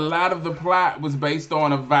 a lot of the plot was based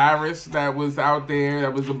on a virus that was out there,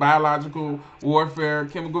 that was a biological warfare,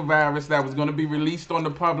 chemical virus that was going to be released on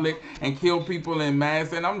the public and kill people in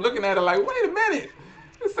mass. And I'm looking at it like, wait a minute.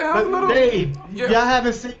 It sounds a But little. Dave, Yeah. y'all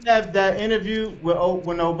haven't seen that interview with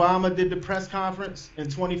when Obama did the press conference in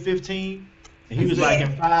 2015? And he was like, Yeah.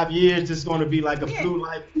 in 5 years, this is going to be like a Yeah.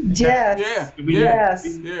 flu-like. Yes. Yeah. We Yes.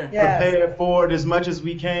 be Yeah. Yes. prepared for it as much as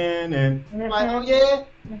we can. And I'm like, oh, yeah.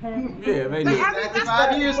 Yeah, they But do. Exactly that's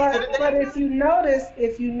 5 years to the But day. if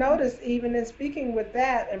you notice, even in speaking with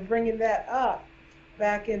that and bringing that up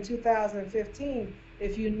back in 2015,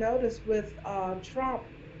 if you notice with Trump,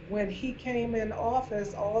 when he came in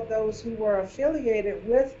office, all those who were affiliated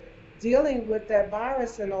with dealing with that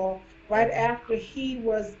virus and all, right after he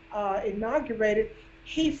was inaugurated,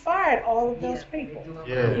 he fired all of those people.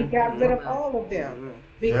 Yeah. He got rid of all of them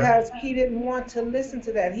because he didn't want to listen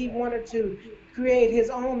to that. He wanted to create his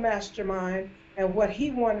own mastermind and what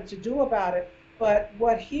he wanted to do about it. But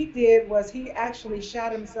what he did was he actually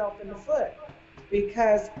shot himself in the foot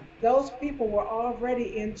because those people were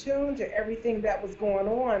already in tune to everything that was going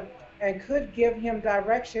on and could give him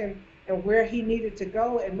direction and where he needed to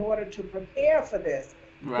go in order to prepare for this.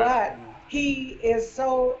 Right. But he is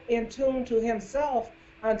so in tune to himself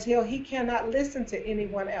until he cannot listen to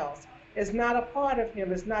anyone else. It's not a part of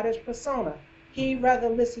him, it's not his persona. He rather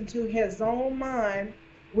listen to his own mind,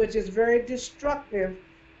 which is very destructive,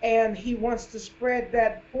 and he wants to spread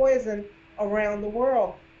that poison around the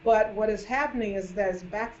world. But what is happening is that it's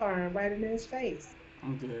backfiring right in his face.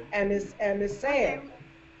 Okay. And it's sad.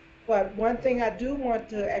 But one thing I do want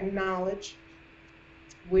to acknowledge,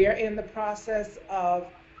 we are in the process of,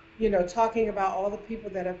 talking about all the people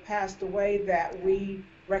that have passed away that we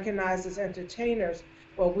recognize as entertainers,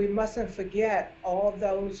 but we mustn't forget all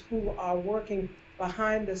those who are working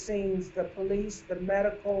behind the scenes, the police, the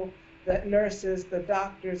medical, the nurses, the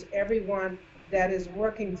doctors, everyone that is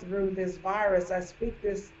working through this virus. I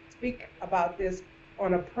speak about this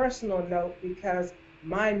on a personal note because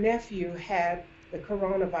my nephew had the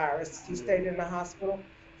coronavirus. He stayed in the hospital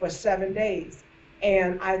for 7 days.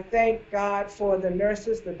 And I thank God for the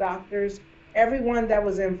nurses, the doctors, everyone that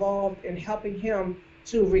was involved in helping him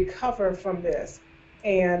to recover from this.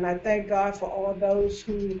 And I thank God for all those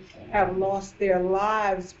who have lost their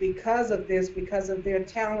lives because of this, because of their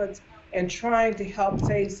talents and trying to help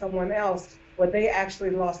save someone else, but they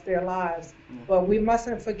actually lost their lives. But we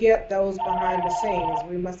mustn't forget those behind the scenes.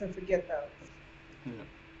 We mustn't forget those.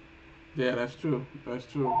 Yeah, that's true. That's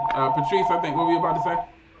true. Patrice, I think, what were you about to say?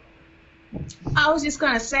 I was just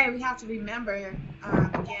going to say we have to remember, again,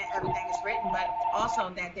 everything is written, but also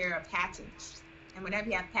that there are patents. And whenever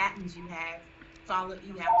you have patents, you have to follow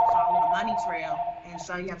the money trail. And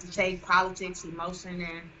so you have to take politics, emotion,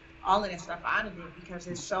 and all of that stuff out of it because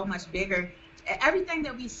it's so much bigger. Everything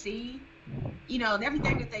that we see,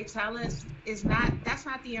 everything that they tell us that's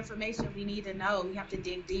not the information we need to know. We have to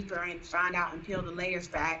dig deeper and find out and peel the layers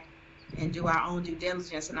back and do our own due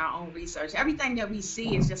diligence and our own research. Everything that we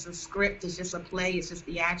see is just a script, it's just a play, it's just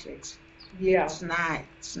theatrics. Yeah. It's not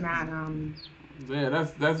Yeah,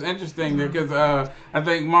 that's interesting because I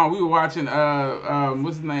think, Mom, we were watching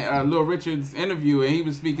what's his name, Lil Richard's interview, and he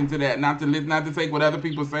was speaking to that, not to take what other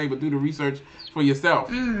people say, but do the research for yourself.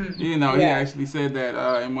 He actually said that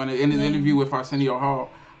in his interview with Arsenio Hall,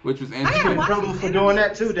 which was interesting. You're in trouble for doing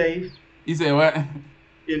that too, Dave. You said what?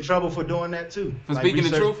 You're in trouble for doing that too. For speaking the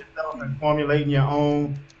truth? Yourself and formulating your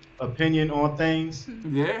own opinion on things.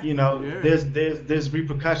 Yeah. There's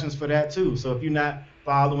repercussions for that too. So if you're not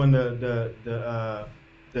following the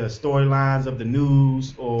storylines of the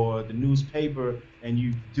news or the newspaper, and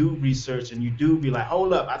you do research and you do be like,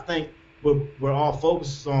 hold up, I think what we're all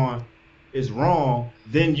focused on is wrong,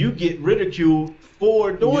 then you get ridiculed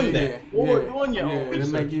for doing that, doing your own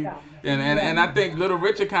research. And I think Little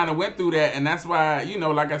Richard kind of went through that, and that's why,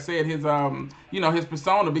 like I said, his his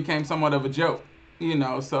persona became somewhat of a joke,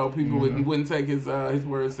 so people wouldn't take his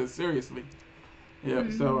words as seriously. Yeah.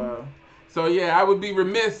 So yeah, I would be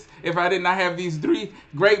remiss if I did not have these three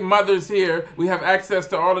great mothers here. We have access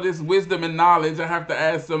to all of this wisdom and knowledge. I have to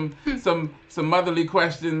ask some motherly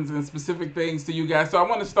questions and specific things to you guys. So I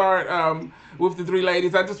want to start with the three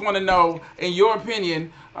ladies. I just want to know, in your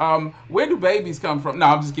opinion, where do babies come from? No,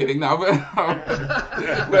 I'm just kidding. No, well,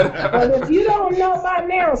 if you don't know by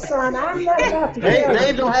now, son, I'm not about to.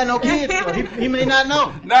 Dave don't have no kids, so he may not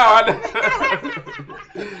know. No,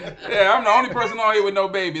 yeah, I'm the only person on here with no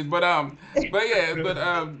babies, but to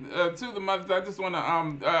the mothers, I just want to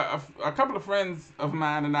a couple of friends of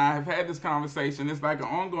mine and I have had this conversation. It's like an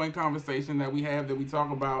ongoing conversation that we have, that we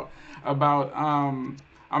talk about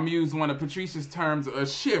I'm using one of Patricia's terms, a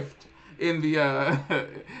shift in the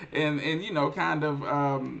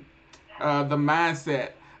the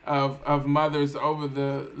mindset of mothers over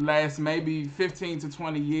the last maybe 15 to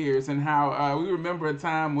 20 years, and how we remember a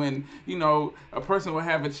time when, you know, a person would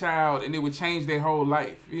have a child and it would change their whole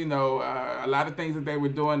life. You know, a lot of things that they were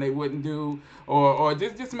doing they wouldn't do, or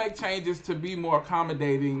just make changes to be more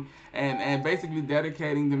accommodating, and basically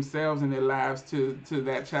dedicating themselves and their lives to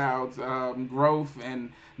that child's growth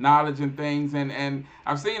and knowledge and things. And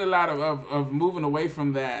I've seen a lot of moving away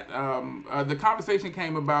from that. The conversation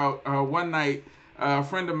came about one night. A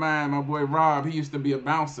friend of mine, my boy Rob, he used to be a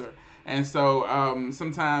bouncer. And so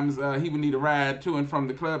sometimes he would need a ride to and from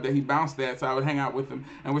the club that he bounced at, so I would hang out with him.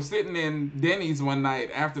 And we're sitting in Denny's one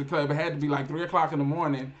night after the club. It had to be like 3 o'clock in the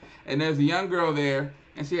morning. And there's a young girl there,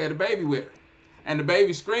 and she had a baby with her. And the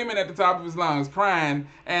baby screaming at the top of his lungs, crying.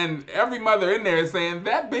 And every mother in there is saying,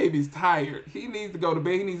 that baby's tired. He needs to go to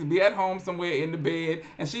bed. He needs to be at home somewhere in the bed.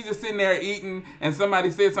 And she's just sitting there eating, and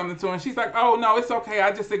somebody said something to her. And she's like, oh, no, it's okay.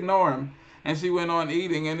 I just ignore him. And she went on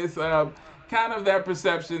eating. And it's kind of that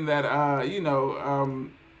perception that,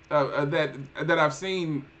 that I've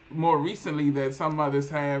seen more recently, that some mothers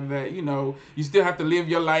have, that, you know, you still have to live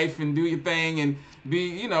your life and do your thing and be,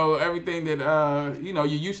 you know, everything that, you know,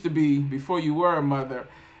 you used to be before you were a mother.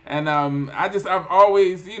 And I've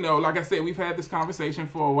always, you know, like I said, we've had this conversation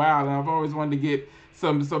for a while, and I've always wanted to get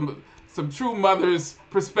some true mother's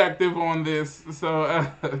perspective on this. So,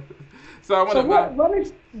 so I want to.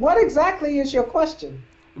 So what exactly is your question?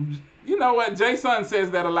 You know what? Jason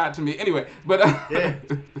says that a lot to me. Anyway, but Yeah.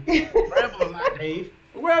 Ramble a lot, Dave.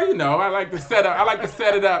 well, you know, I like to set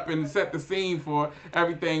it up and set the scene for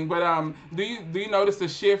everything. But do you notice a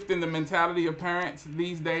shift in the mentality of parents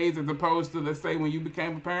these days, as opposed to, let's say, when you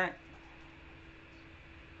became a parent?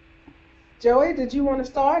 Joey, did you want to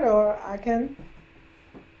start, or I can?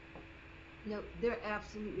 No, there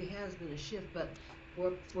absolutely has been a shift, but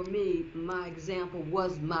for me, my example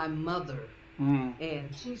was my mother. Mm. And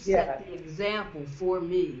she set the example for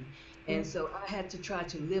me. And so I had to try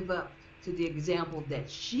to live up to the example that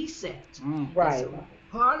she set. Mm. Right. So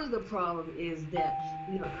part of the problem is that,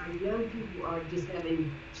 you know, our young people are just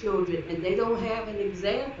having children and they don't have an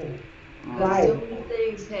example. Right. So many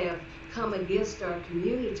things have come against our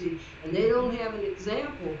community and they don't have an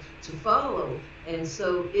example to follow. And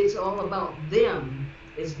so it's all about them.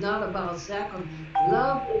 It's not about sacrifice.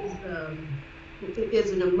 Love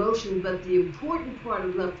is an emotion, but the important part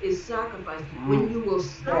of love is sacrifice. When you will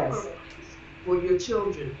sacrifice for your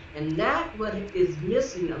children. And that's what is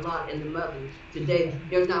missing a lot in the mothers today.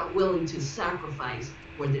 They're not willing to sacrifice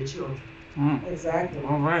for their children. Exactly.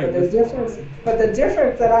 All right. But the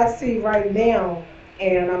difference that I see right now,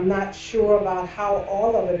 and I'm not sure about how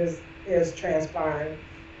all of it is transpiring,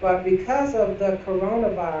 but because of the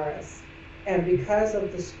coronavirus and because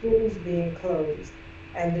of the schools being closed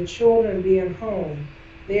and the children being home,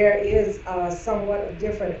 there is somewhat a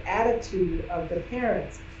different attitude of the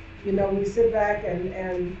parents. You know, we sit back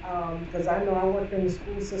and because I know I worked in the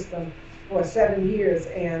school system for 7 years,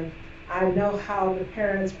 and I know how the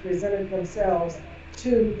parents presented themselves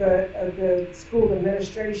to the school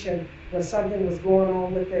administration when something was going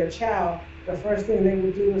on with their child. The first thing they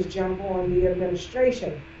would do was jump on the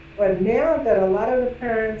administration. But now that a lot of the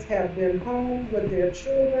parents have been home with their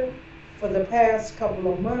children for the past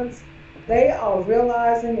couple of months, they are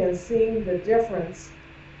realizing and seeing the difference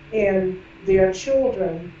in their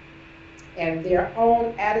children and their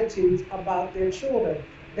own attitudes about their children.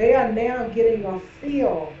 They are now getting a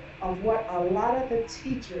feel of what a lot of the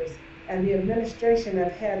teachers and the administration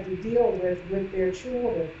have had to deal with their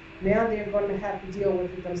children. Now they're going to have to deal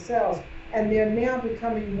with it themselves. And they're now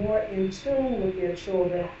becoming more in tune with their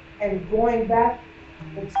children and going back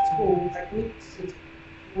to school, like we used to,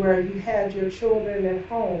 where you had your children at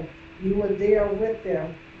home. You were there with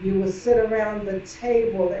them. You would sit around the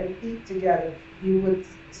table and eat together. You would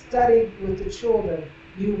study with the children.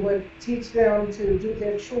 You would teach them to do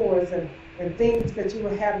their chores and things that you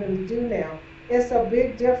would have them to do now. It's a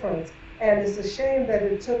big difference. And it's a shame that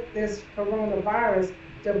it took this coronavirus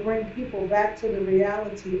to bring people back to the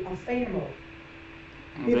reality of family.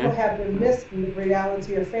 People have been missing the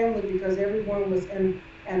reality of family because everyone was in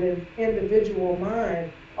an individual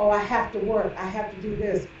mind. Oh, I have to work. I have to do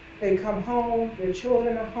this. They come home. Their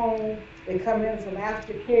children are home. They come in from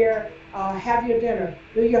aftercare. Have your dinner.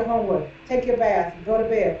 Do your homework. Take your bath. Go to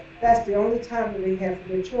bed. That's the only time that they have for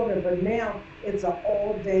their children. But now it's an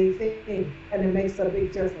all-day thing, and it makes a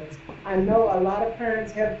big difference. I know a lot of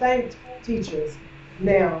parents have thanked teachers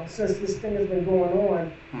now, since this thing has been going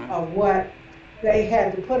on, of what they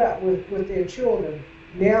had to put up with their children.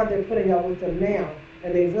 Now they're putting up with them now,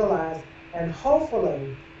 and they realize, and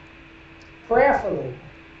hopefully, prayerfully,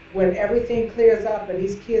 when everything clears up and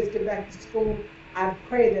these kids get back to school, I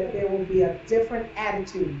pray that there will be a different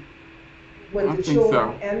attitude with I the think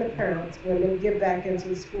children so. and the parents when they get back into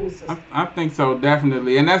the school system. I think so,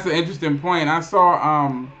 definitely. And that's an interesting point. I saw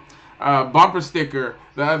a bumper sticker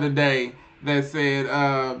the other day that said,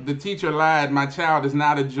 "The teacher lied. My child is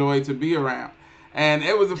not a joy to be around." And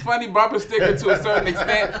it was a funny bumper sticker to a certain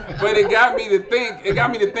extent, but it got me to think. It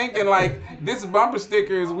got me to thinking like this bumper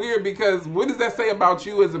sticker is weird because what does that say about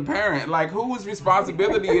you as a parent? Like whose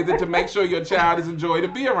responsibility is it to make sure your child is a joy to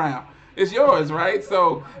be around? It's yours, right?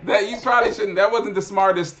 So that you probably shouldn't. That wasn't the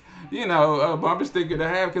smartest, bumper sticker to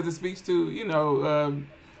have because it speaks to,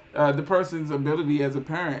 the person's ability as a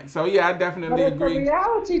parent. So yeah, I But definitely it's a agree.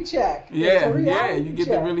 reality check. It's a Yeah, yeah, you reality get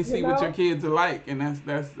to check, really you see what your know? kids are like, and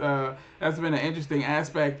that's been an interesting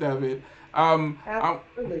aspect of it. I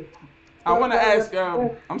Absolutely. I want to ask.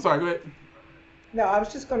 Go I'm sorry. Go ahead. No, I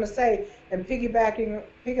was just going to say, and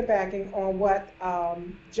piggybacking on what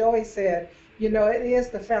Joey said, it is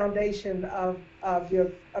the foundation of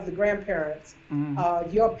the grandparents,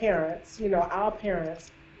 Mm-hmm. your parents, our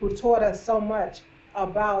parents, who taught us so much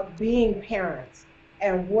about being parents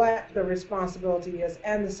and what the responsibility is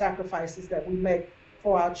and the sacrifices that we make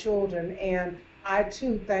for our children. And I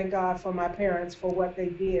too thank God for my parents for what they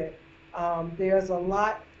did. There's a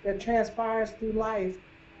lot that transpires through life,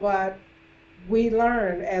 but we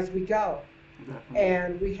learn as we go. Definitely.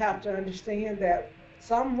 And we have to understand that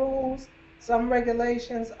some rules, some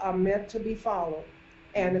regulations are meant to be followed.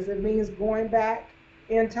 And if it means going back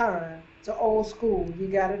in time to old school, you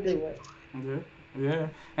got to do it. Yeah, yeah.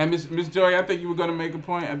 And Miss Joy, I think you were going to make a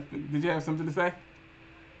point. Did you have something to say?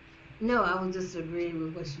 No, I was just agreeing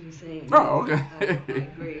with what she was saying. Oh, Yes, okay. I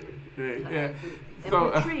agree. Yeah, I yeah. agree. And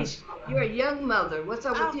So, Patrice, you're a young mother. What's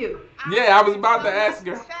up with Oh, you? yeah, I was have about so to ask much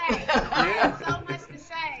her. to say. I have Yeah, so much to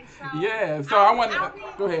say. yeah. So I want I'll to be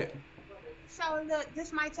go ahead. so look,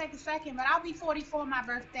 this might take a second, but I'll be 44 my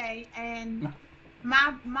birthday, and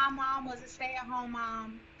my mom was a stay-at-home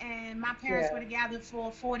mom, and my parents Yeah. were together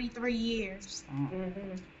for 43 years. Mm,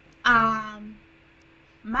 Hmm. Um,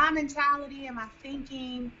 my mentality and my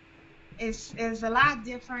thinking is a lot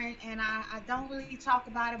different, and I don't really talk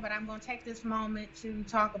about it, but I'm going to take this moment to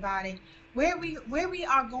talk about it. Where we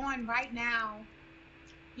are going right now,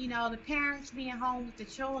 the parents being home with the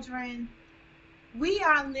children, we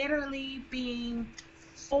are literally being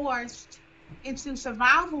forced into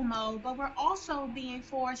survival mode, but we're also being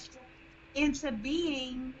forced into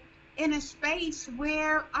being in a space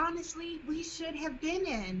where honestly we should have been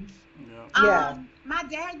in. yeah. Yeah. My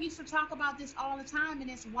dad used to talk about this all the time, and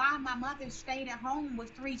it's why my mother stayed at home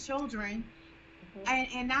with three children. Hmm.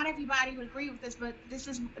 And not everybody would agree with this, but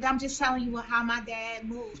I'm just telling you how my dad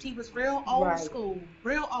moved. He was Right. real old school.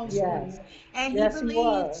 Yes. And he Yes, he believed,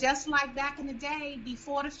 was. just like back in the day,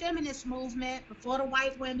 before the feminist movement, before the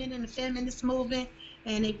white women and the feminist movement,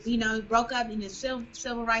 and it, broke up in the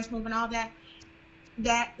civil rights movement, all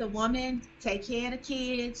that the woman take care of the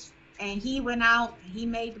kids, and he went out and he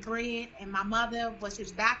made the bread, and my mother was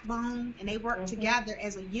his backbone, and they worked Hmm. together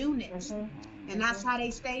as a unit. Hmm. And that's Hmm. how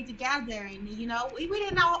they stayed together. And we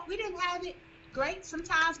didn't have it great.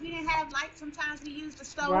 Sometimes we didn't have light. Sometimes we used the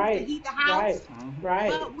stove to Right. heat the Right. house.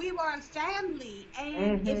 Right. But we were a family,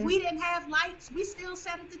 and if Hmm. we didn't have lights, we still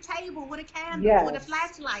sat at the table with a candle, with a Yes.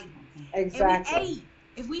 flashlight, and we Exactly. ate.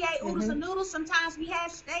 If we ate oodles Hmm. and noodles, sometimes we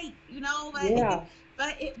had steak, but Yeah.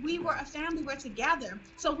 we were a family. We're together.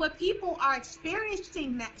 So what people are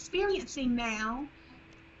experiencing now,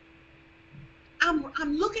 I'm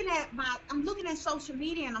looking at social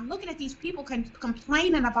media, and I'm looking at these people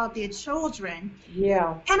complaining about their children,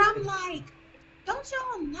 Yeah. and I'm like, don't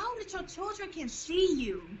y'all know that your children can see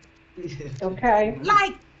you? Okay.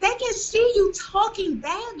 Like they can see you talking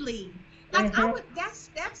badly. Like I Hmm. would that's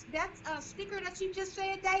a sticker that you just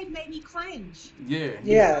said, Dave, made me cringe. Yeah.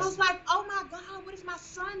 I was Yes. like, oh my God, what if my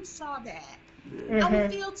son saw that? Yeah. I would Hmm.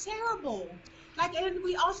 feel terrible. Like, and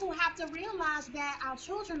we also have to realize that our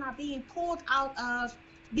children are being pulled out of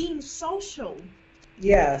being social.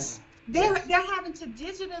 Yes. They're having to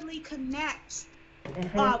digitally connect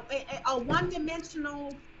Hmm. a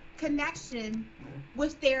one-dimensional connection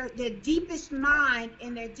with their deepest mind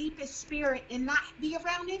and their deepest spirit, and not be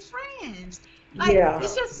around their friends. Like, Yeah.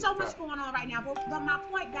 it's just so much going on right now.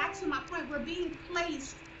 But back to my point,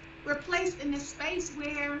 we're placed in this space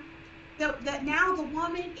where now the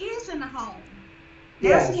woman is in the home.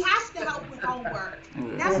 Now she Yes. has to help with homework. Yeah.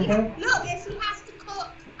 Now Hmm. and she has to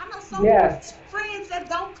cook. I know so many Yes. friends that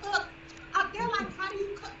don't cook. They're like, how do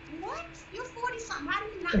you cook? What? You're 40 something. How do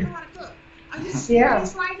you not know how to cook? Are you Yeah.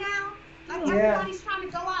 serious right now? Like Yeah. everybody's trying to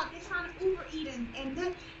go out. They're trying to Uber eat and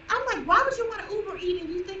I'm like, like, why would you want to Uber eat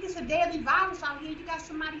and you think it's a deadly virus out here? You got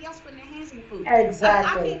somebody else putting their hands in your food.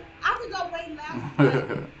 Exactly. I could go way left, but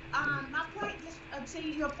my point, just to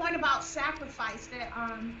your point about sacrifice, that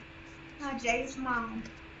Jay's mom.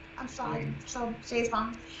 I'm sorry, so Jay's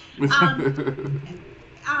mom. To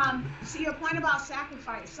your point about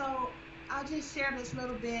sacrifice, so I'll just share this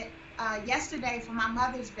little bit. Yesterday for my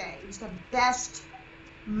Mother's Day, it was the best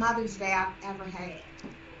Mother's Day I've ever had,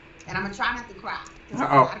 and I'm gonna try not to cry because I'm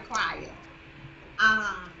not a crier.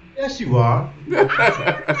 Yes, you are.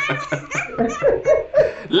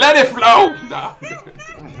 Let it flow. No.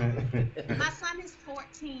 My son is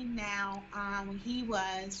 14 now. When he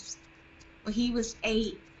was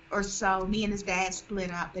 8 or so, me and his dad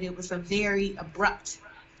split up, but it was a very abrupt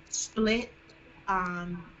split.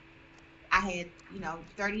 I had,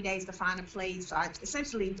 30 days to find a place. So I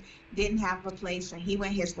essentially didn't have a place, and he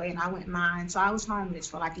went his way and I went mine. So I was homeless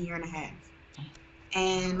for like a year and a half.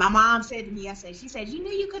 And my mom said to me yesterday, she said, you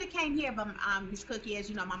knew you could have came here, but Miss Cookie, as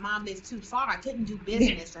you know, my mom lives too far. I couldn't do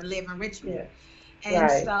business and live in Richmond. Yeah.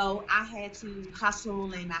 And so I had to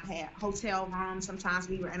hustle, and I had hotel rooms. Sometimes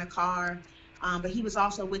we were in a car. But he was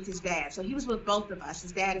also with his dad. So he was with both of us.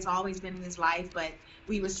 His dad has always been in his life, but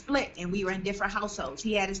we were split and we were in different households.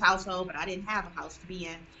 He had his household, but I didn't have a house to be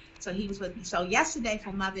in. So he was with me. So yesterday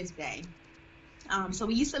for Mother's Day, so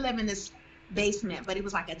we used to live in this basement, but it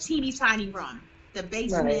was like a teeny tiny room. The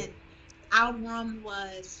basement, our room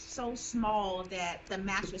was so small that the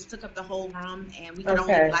mattress took up the whole room, and we could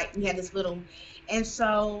only we had this little, and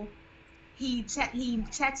so he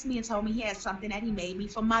texted me and told me he had something that he made me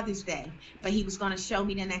for Mother's Day, but he was going to show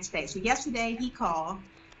me the next day. So yesterday he called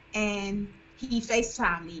and he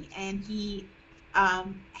FaceTimed me, and he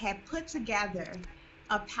had put together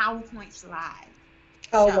a PowerPoint slide.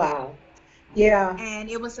 Oh, wow. Yeah. And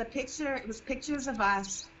it was pictures of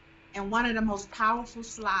us, and one of the most powerful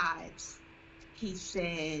slides, he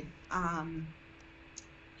said, I'm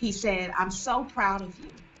so proud of you.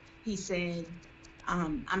 He said,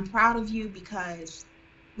 I'm proud of you because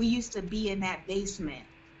we used to be in that basement,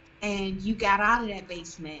 and you got out of that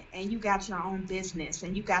basement, and you got your own business,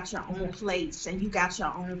 and you got your own place, and you got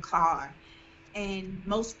your own car. And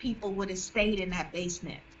most people would have stayed in that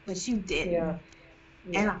basement, but you didn't. Yeah.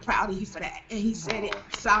 And I'm proud of you for that. And he said it.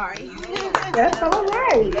 Sorry. That's all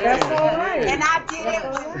right. That's all right. And I did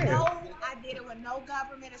it with no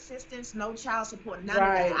government assistance, no child support, none of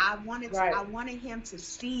that. I wanted him to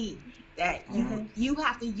see that you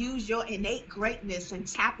have to use your innate greatness and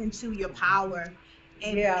tap into your power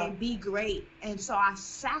and be great. And so I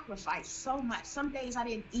sacrificed so much. Some days I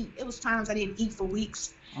didn't eat. It was times I didn't eat for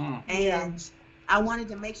weeks. And I wanted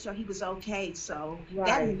to make sure he was okay. So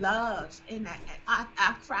that love, and I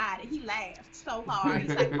cried, and he laughed so hard.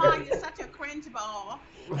 He's like, Mom, you're such a cringe ball.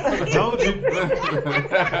 I told you.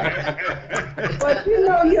 But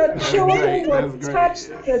your children will touch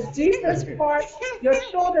the deepest part. Your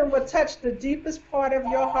children will touch the deepest part of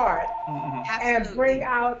your heart, and bring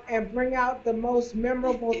out the most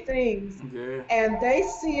memorable things. And they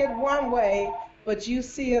see it one way, but you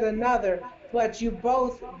see it another. But you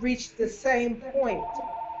both reach the same point,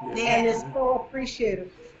 and it's so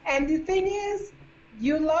appreciated. And the thing is,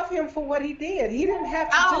 you love him for what he did. He didn't have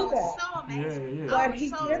to do that. So amazing. But he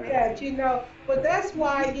did that, But that's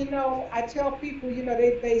why, I tell people,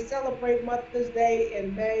 they celebrate Mother's Day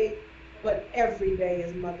in May, but every day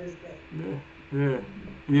is Mother's Day.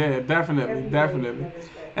 Yeah, definitely.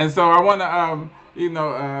 And so I want to,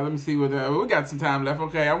 let me see what we got some time left.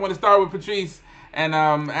 Okay, I want to start with Patrice. And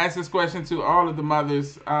ask this question to all of the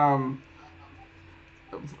mothers.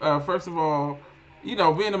 First of all,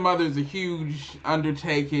 being a mother is a huge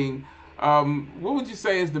undertaking. What would you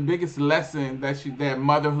say is the biggest lesson that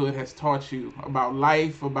motherhood has taught you about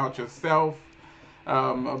life, about yourself,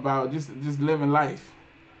 about just living life?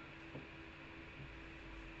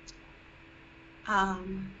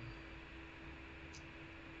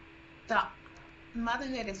 The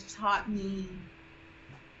motherhood has taught me.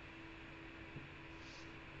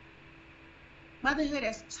 Motherhood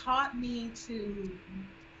has taught me to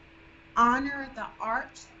honor the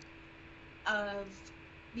art of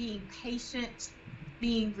being patient,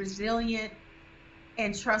 being resilient,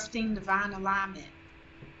 and trusting divine alignment.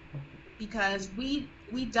 Because we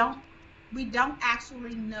don't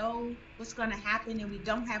actually know what's going to happen, and we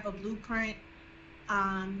don't have a blueprint.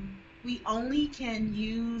 We only can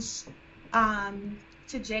use,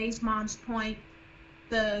 to Jay's mom's point,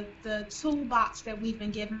 the toolbox that we've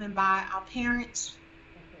been given by our parents,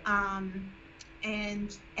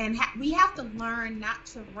 we have to learn not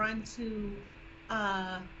to run to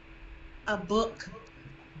a book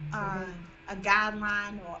a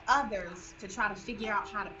guideline or others to try to figure out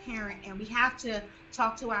how to parent. And we have to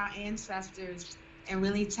talk to our ancestors and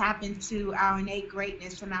really tap into our innate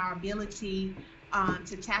greatness and our ability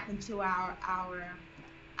to tap into our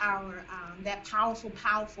that powerful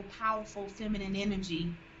feminine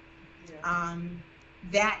energy. Yeah.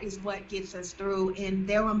 That is what gets us through. And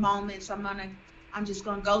there were moments I'm just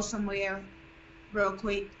gonna go somewhere real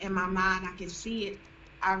quick in my mind. I can see it.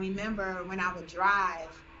 I remember when I would drive,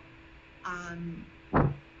 um,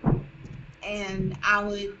 and I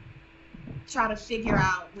would try to figure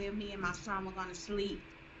out where me and my son were gonna sleep,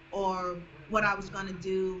 or what I was gonna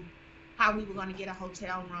do, how we were going to get a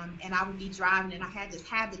hotel room. And I would be driving, and I had this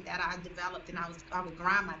habit that I developed, and I would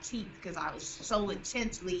grind my teeth because I was so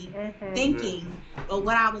intensely thinking. But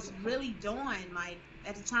what I was really doing, like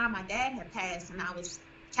at the time my dad had passed, and I was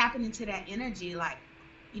tapping into that energy, like,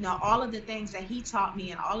 you know, all of the things that he taught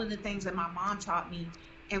me and all of the things that my mom taught me,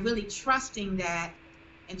 and really trusting that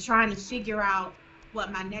and trying to figure out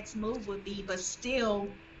what my next move would be, but still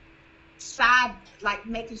like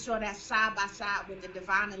making sure that's side by side with the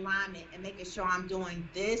divine alignment, and making sure I'm doing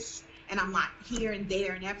this and I'm not here and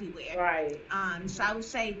there and everywhere. Right. So I would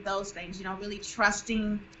say those things, you know, really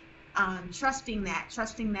trusting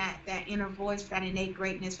that inner voice, that innate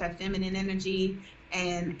greatness, that feminine energy,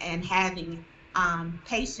 and having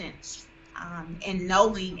patience, and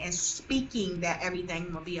knowing and speaking that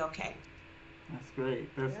everything will be okay. That's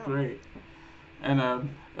great. That's great. And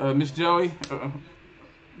Miss Joey,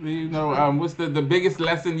 do you know what's the biggest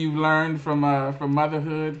lesson you've learned from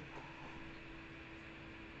motherhood?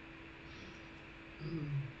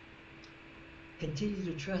 Continue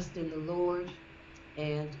to trust in the Lord,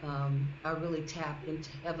 and I really tap into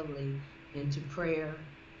heavily into prayer,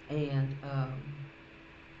 and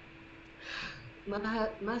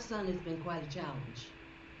my son has been quite a challenge.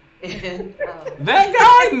 And that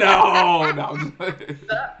guy, no. My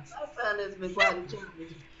son has been quite a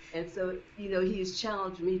challenge. And so, you know, he has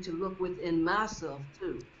challenged me to look within myself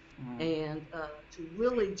too, and to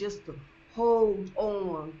really just to hold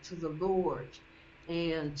on to the Lord,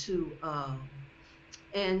 and to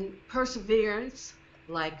and perseverance,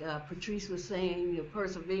 like Patrice was saying, you know,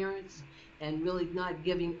 perseverance, and really not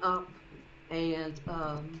giving up, and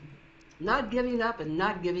not giving up and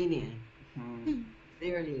not giving in.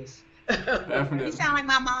 There it is. Definitely. You sound like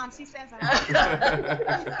my mom. She says that.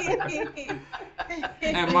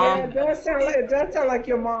 And mom, Yeah, it does sound like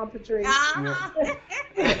your mom, Patrice.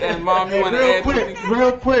 and mom, you want to add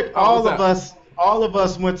real quick, Oh, all of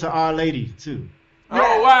us went to Our Lady too.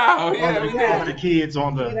 Oh wow, All yeah, we did. of the kids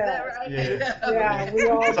on the Is that right? yeah. We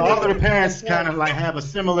all So all of the parents kind of like have a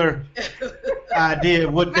similar idea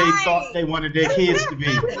of what they thought they wanted their kids to be.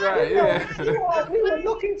 Right, yeah. We were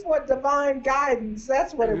looking for divine guidance.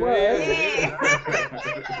 That's what it was.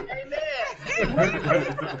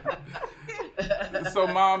 So,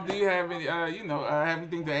 mom, do you have any, have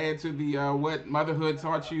anything to add to the what motherhood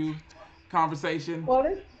taught you conversation?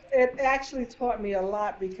 Well, it actually taught me a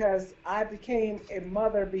lot, because I became a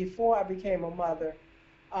mother before I became a mother.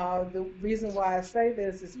 The reason why I say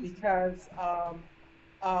this is because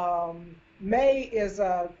May is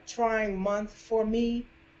a trying month for me,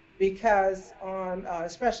 because on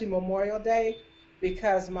especially Memorial Day,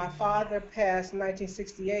 because my father passed in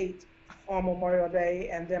 1968 on Memorial Day,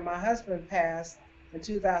 and then my husband passed in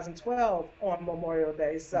 2012 on Memorial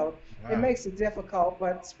Day. So it makes it difficult.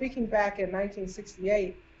 But speaking back in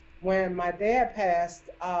 1968, when my dad passed,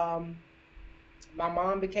 my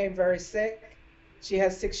mom became very sick. She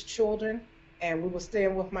has 6 children, and we were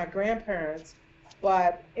staying with my grandparents.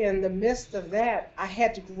 But in the midst of that, I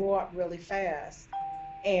had to grow up really fast.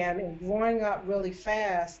 And in growing up really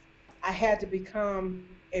fast, I had to become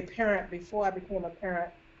a parent before I became a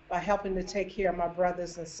parent, by helping to take care of my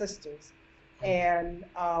brothers and sisters. And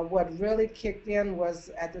what really kicked in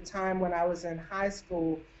was at the time when I was in high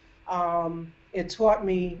school, it taught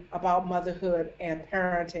me about motherhood and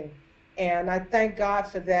parenting. And I thank God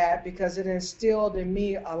for that, because it instilled in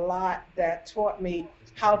me a lot that taught me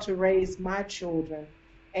how to raise my children.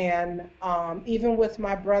 And even with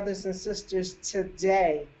my brothers and sisters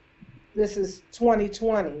today, this is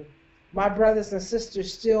 2020, my brothers and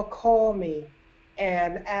sisters still call me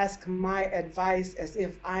and ask my advice as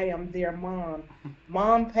if I am their mom.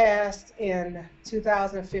 Mom passed in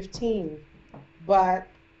 2015, but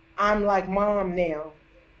I'm like mom now.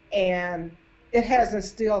 And it has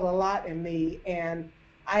instilled a lot in me. And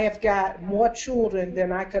I have got more children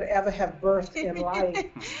than I could ever have birthed in life,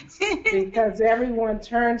 because everyone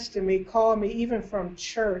turns to me, call me, even from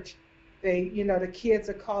church. The kids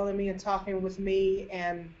are calling me and talking with me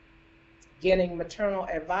and getting maternal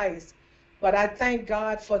advice. But I thank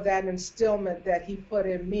God for that instillment that He put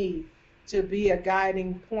in me to be a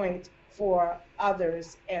guiding point for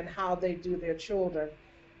others and how they do their children.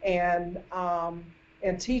 And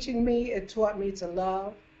in teaching me, it taught me to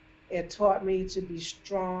love. It taught me to be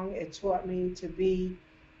strong. It taught me to be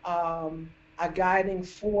a guiding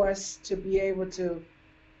force to be able to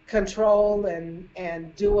control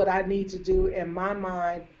and do what I need to do in my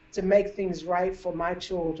mind to make things right for my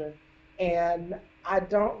children. And I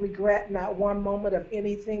don't regret not one moment of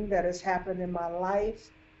anything that has happened in my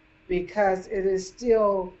life, because it is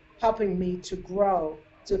still helping me to grow,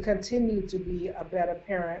 to continue to be a better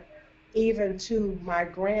parent, even to my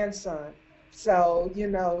grandson. So,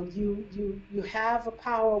 you have a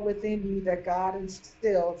power within you that God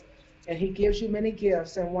instills, and He gives you many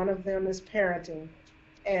gifts, and one of them is parenting.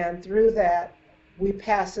 And through that, we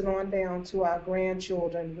pass it on down to our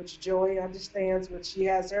grandchildren, which Joy understands, which she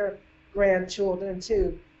has her grandchildren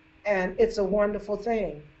too. And it's a wonderful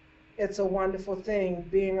thing. It's a wonderful thing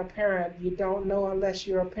being a parent. You don't know unless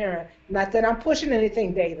you're a parent. Not that I'm pushing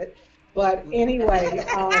anything, David, but anyway.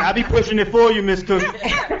 I be pushing it for you, Miss Cookie.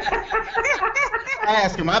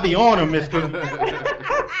 Ask him. I be on him, Miss Cookie.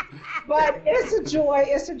 But it's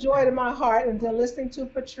a joy to my heart. And then listening to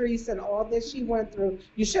Patrice and all that she went through,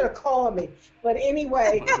 you should have called me. But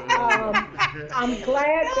anyway, I'm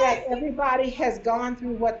glad that everybody has gone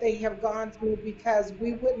through what they have gone through, because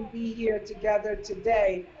we wouldn't be here together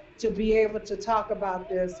today to be able to talk about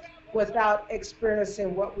this without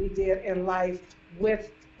experiencing what we did in life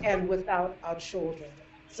with and without our children.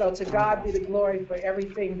 So to God be the glory for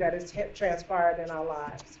everything that has transpired in our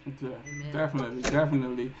lives.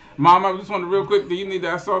 Definitely. Mom, I just wanted real quick, do you need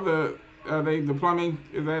that? I saw the plumbing,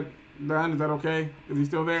 is that done? Is that okay? Is he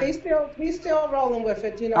still there? He's still rolling with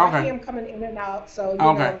it. Okay. I hear him coming in and out. So,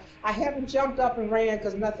 I haven't jumped up and ran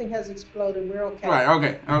because nothing has exploded. We're okay.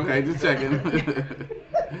 Right, okay, just checking.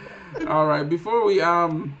 All right, before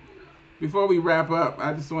we wrap up,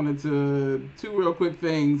 I just wanted two real quick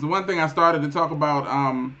things. One thing I started to talk about,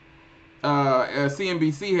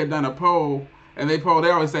 CNBC had done a poll, and they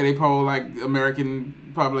always say they poll like American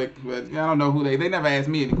public, but I don't know who they never asked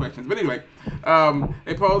me any questions. But anyway,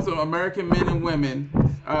 they polled some American men and women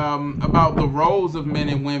about the roles of men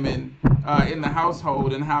and women in the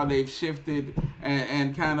household and how they've shifted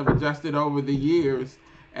and kind of adjusted over the years.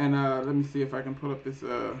 And let me see if I can pull up this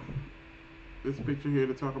picture here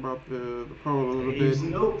to talk about the poll a little bit.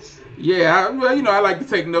 Notes. Yeah, I like to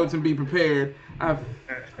take notes and be prepared.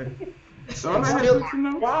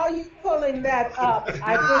 While you pulling that up,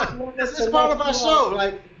 I just wanted to. This is part of our show.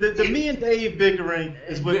 Like the me and Dave bickering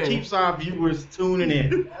is what keeps our viewers tuning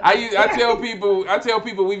in. I tell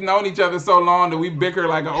people we've known each other so long that we bicker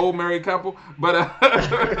like an old married couple. But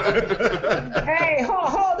hey,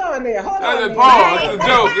 hold on there. Paul, it's a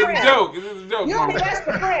joke. It's a joke. You're Mama. the best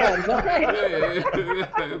of friends, okay? Yeah,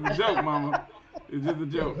 it's a joke, Mama. It's just a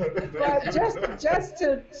joke. But just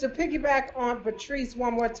to piggyback on Patrice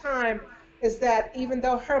one more time, is that even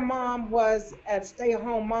though her mom was a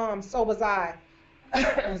stay-at-home mom, so was I.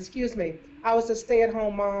 Excuse me. I was a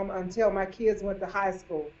stay-at-home mom until my kids went to high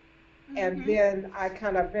school. And then I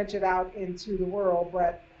kind of ventured out into the world,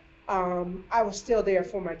 but I was still there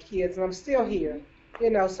for my kids, and I'm still here.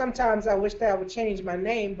 Sometimes I wish that I would change my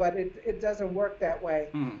name, but it doesn't work that way.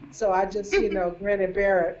 So I just, grin and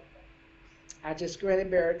bear it. I just grin and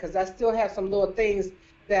bear it, because I still have some little things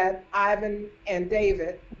that Ivan and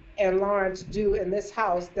David and Lawrence do in this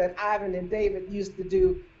house that Ivan and David used to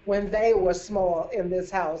do when they were small in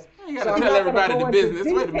this house. You gotta tell everybody the business.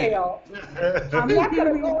 Wait a minute. I'm not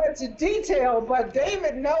going to go into detail, but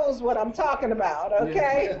David knows what I'm talking about,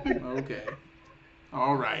 okay? Okay.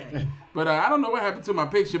 All right. But I don't know what happened to my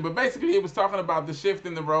picture, but basically it was talking about the shift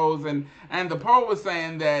in the roles, and the poll was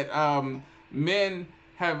saying that men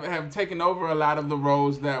have taken over a lot of the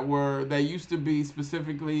roles that used to be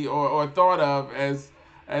specifically or thought of as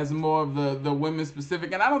more of the women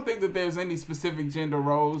specific. And I don't think that there's any specific gender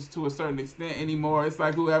roles to a certain extent anymore. It's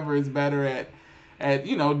like whoever is better at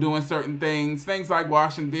doing certain things like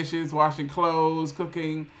washing dishes, washing clothes,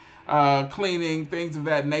 cooking, cleaning, things of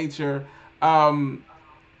that nature. And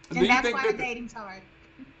that's why dating's hard.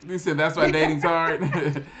 You said that's why dating's hard.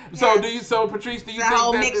 Yes. So Patrice, do you the think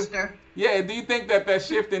whole that mixture? do you think that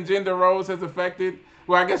shift in gender roles has affected?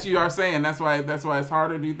 Well, I guess you are saying that's why it's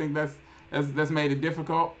harder. Do you think that's made it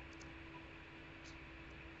difficult?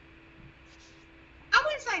 I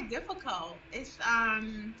wouldn't say difficult. It's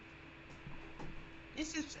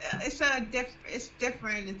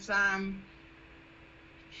different.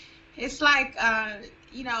 It's like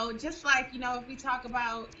just like if we talk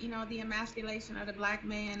about the emasculation of the black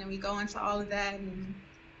man, and we go into all of that, and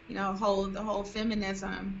the whole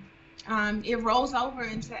feminism. It rolls over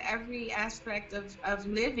into every aspect of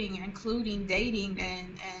living, including dating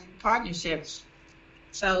and partnerships.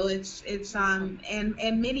 So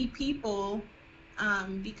and many people,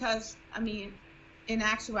 because I mean, in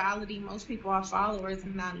actuality, most people are followers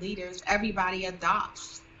and not leaders. Everybody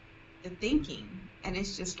adopts the thinking, and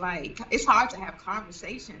it's just like it's hard to have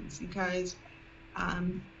conversations because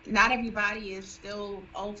not everybody is still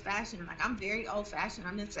old-fashioned. Like I'm very old-fashioned.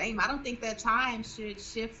 I'm the same. I don't think that time should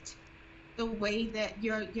shift the way that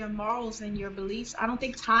your morals and your beliefs. I don't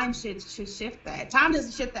think time should shift that. Time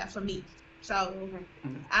doesn't shift that for me. So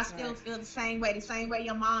I still feel the same way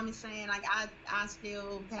your mom is saying. Like I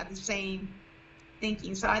still have the same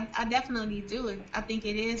thinking. So I definitely do it. I think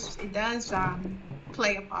it does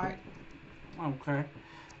play a part. Okay.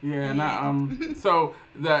 Yeah, and so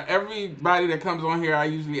everybody that comes on here, I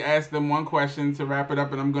usually ask them one question to wrap it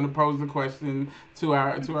up, and I'm going to pose the question to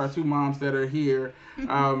our two moms that are here. And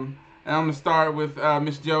I'm going to start with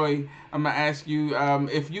Miss Joey. I'm going to ask you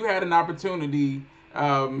if you had an opportunity,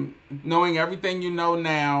 knowing everything you know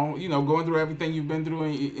now, going through everything you've been through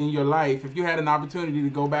in your life, if you had an opportunity to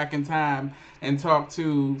go back in time and talk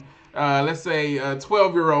to let's say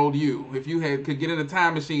 12-year-old you, if you could get in a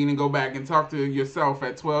time machine and go back and talk to yourself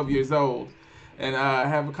at 12 years old and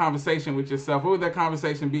have a conversation with yourself, what would that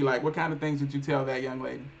conversation be like? What kind of things would you tell that young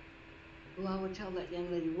lady? Well, I would tell that young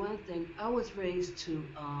lady one thing. I was raised to,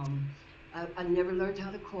 I never learned how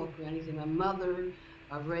to cook or anything. My mother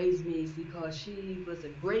raised me because she was a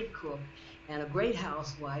great cook and a great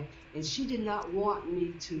housewife, and she did not want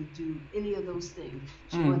me to do any of those things.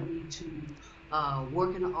 She wanted me to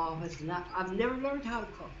work in the office, and I've never learned how to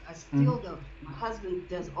cook. I still don't. My husband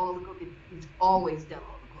does all the cooking. He's always done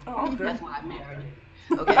all the cooking. Oh, okay. That's why I married him.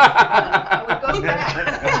 Okay. I would go back.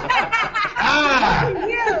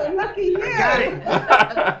 Lucky you.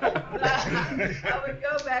 I would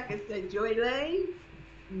go back and say, Joy Lane,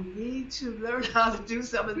 you need to learn how to do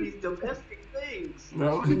some of these domestic things.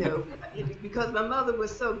 No. Because my mother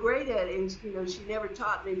was so great at it, and she never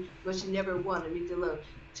taught me, but she never wanted me to learn.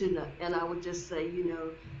 And I would just say,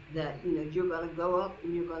 that you're gonna go up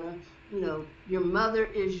and you're gonna, your mother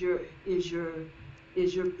is going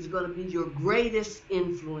to be your greatest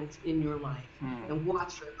influence in your life, and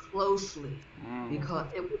watch her closely, because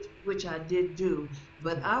which I did do.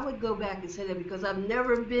 But I would go back and say that because I've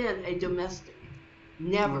never been a domestic,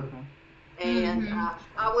 never. Okay. And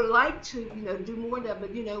I would like to, do more of that. But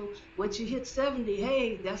once you hit 70,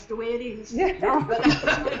 hey, that's the way it is. Yeah.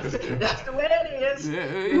 That's the way it is. Yeah.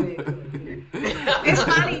 It's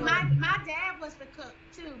funny. My dad was the cook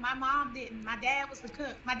too. My mom didn't. My dad was the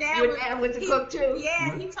cook. Your dad was the cook too.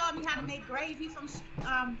 Yeah, he taught me how to make gravy from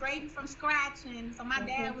scratch, and so my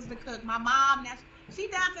dad was the cook. My mom, she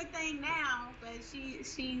does her thing now, but she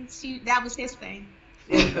that was his thing.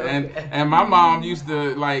 and my mom used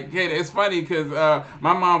to it's funny because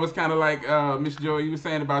my mom was kind of like Miss Joy, you were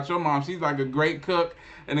saying about your mom. She's like a great cook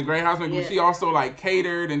and a great housewife, but she also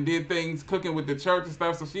catered and did things, cooking with the church and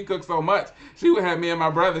stuff. So she cooked so much. She would have me and my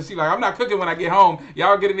brother. She I'm not cooking when I get home.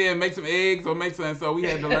 Y'all get in there and make some eggs or make some. And so we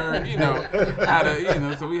had to learn, how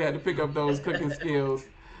to, so we had to pick up those cooking skills.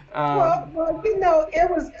 Well, it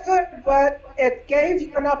was good, but it gave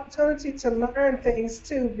you an opportunity to learn things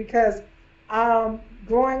too, because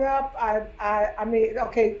growing up, I mean,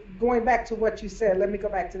 okay, going back to what you said, let me go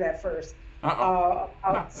back to that first. I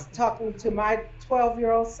was talking to my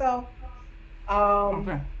 12-year-old self.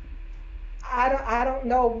 Okay. I don't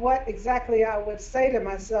know what exactly I would say to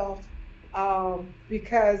myself,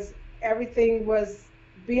 because everything was,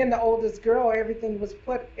 being the oldest girl, everything was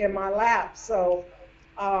put in my lap. So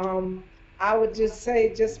I would just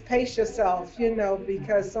say, just pace yourself,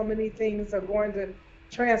 because so many things are going to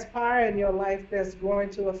transpire in your life that's going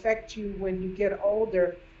to affect you when you get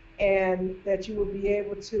older, and that you will be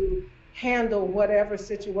able to handle whatever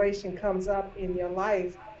situation comes up in your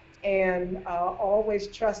life, and always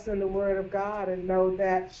trust in the Word of God and know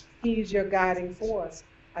that He's your guiding force.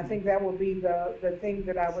 I think that would be the thing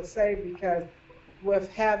that I would say, because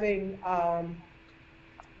with having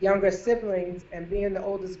younger siblings and being the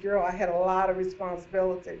oldest girl, I had a lot of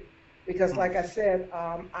responsibility. Because like I said,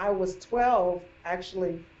 I was 12,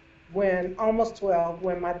 actually, almost 12,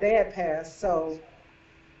 when my dad passed. So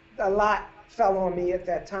a lot fell on me at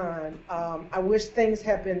that time. I wish things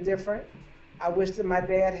had been different. I wish that my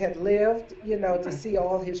dad had lived, to see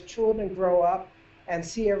all his children grow up and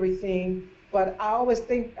see everything. But I always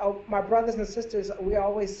think, my brothers and sisters, we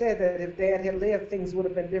always said that if Dad had lived, things would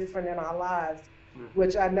have been different in our lives,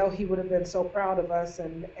 which I know he would have been so proud of us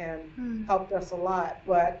and helped us a lot.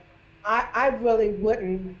 But I really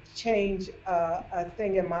wouldn't change a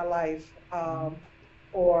thing in my life,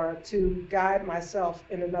 or to guide myself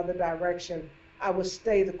in another direction. I would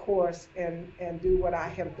stay the course and do what I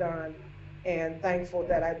have done, and thankful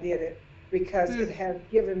that I did it because it has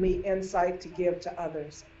given me insight to give to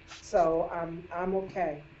others. So I'm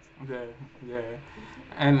okay. Yeah, yeah,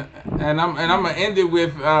 and I'm gonna end it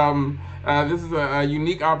with this is a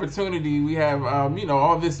unique opportunity. We have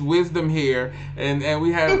all this wisdom here, and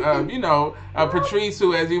we have Patrice,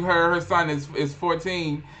 who, as you've heard, her son is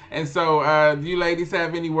 14, and so do you ladies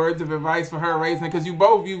have any words of advice for her raising? Because you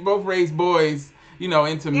both raised boys,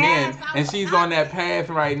 into men, and she's on that path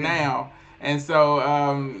right now. And so,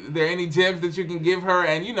 there any gems that you can give her?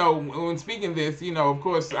 And when speaking this, of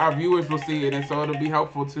course, our viewers will see it, and so it'll be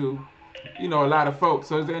helpful to, a lot of folks.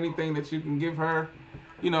 So, is there anything that you can give her,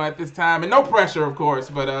 at this time? And no pressure, of course,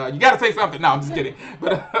 but you got to say something. No, I'm just kidding.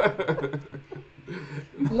 But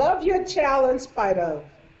Love your child in spite of,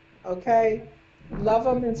 okay? Love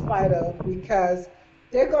them in spite of, because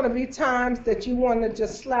there are going to be times that you want to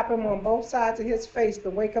just slap him on both sides of his face to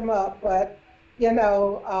wake him up, but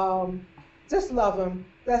just love him.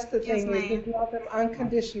 That's the thing. Is just love him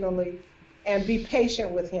unconditionally and be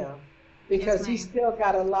patient with him, because he's still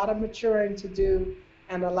got a lot of maturing to do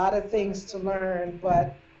and a lot of things to learn.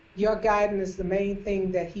 But your guidance is the main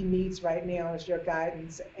thing that he needs right now, is your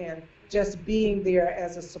guidance and just being there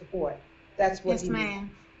as a support. That's what he needs.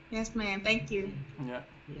 Yes, ma'am. Thank you. yeah.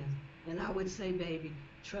 Yeah. And I would say, baby,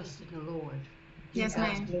 trust in the Lord. Yes,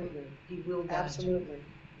 ma'am. Absolutely. He will guide Absolutely.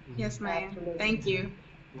 Yes, ma'am. Absolutely. Thank you.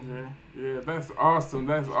 Yeah, that's awesome.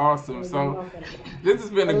 That's awesome. You're So, welcome. this has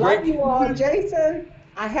been I a love great. you all. Jason,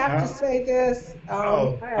 I have to say this,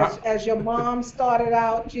 as your mom started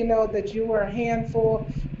out, that you were a handful.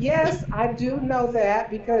 Yes, I do know that,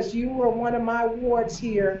 because you were one of my wards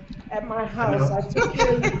here at my house. I took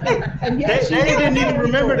care of you. And yes, They didn't even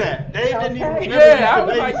remember that. They didn't even remember Yeah, I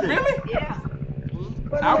was the like, babysitter. really? Yeah.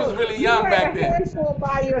 But I look, was really young back You then. were a handful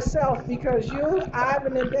by yourself, because you,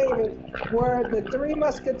 Ivan, and David were the three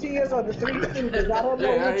musketeers or the three stooges. I don't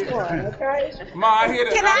know Yeah, which one, okay? Ma, I hear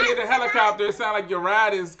the helicopter. It sounds like your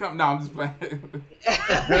ride is coming. No, I'm just playing. Can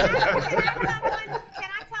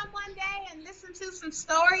I come one day and listen to some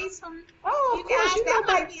stories from Oh, you of course, guys? That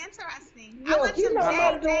might be interesting. I look, went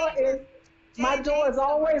to my door is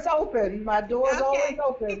always open. My door is always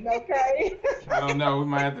open, okay? I don't know. We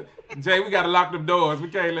might have to. Jay, we gotta lock the doors. We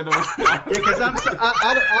can't let them. Yeah, because I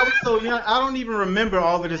was so young. I don't even remember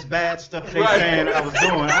all of this bad stuff they saying I was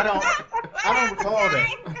doing. I don't recall that.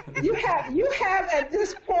 You have at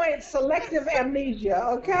this point selective amnesia,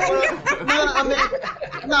 okay?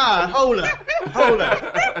 Hold up.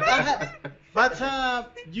 By the time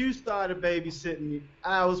you started babysitting me,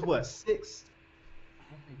 I was what, 6?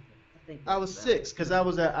 I was 6, because I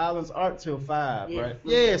was at Islands Art till 5, Yeah. right?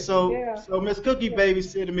 Yeah, so Yeah. Miss Cookie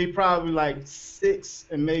babysitted me probably like 6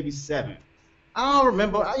 and maybe 7. I don't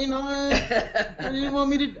remember. You didn't want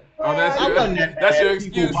me to. Oh, that's your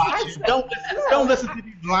excuse. Don't listen to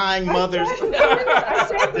these lying mothers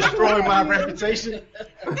destroying my reputation.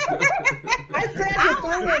 I said the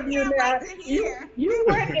three of you now. You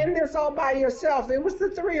weren't in this all by yourself. It was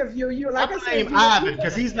the three of you. I blame Ivan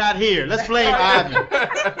because he's not here. Let's blame Ivan.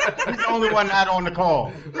 He's the only one not on the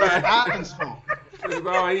call. It's Ivan's fault. That's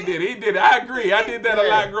all he did. He did. I agree. I did that a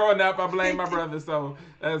lot growing up. I blame my brother. So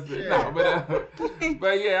that's it. No,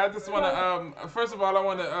 but yeah, I just want to. First of all, I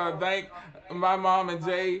want to thank my mom and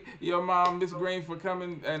Jay, your mom, Miss Green, for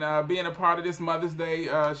coming and being a part of this Mother's Day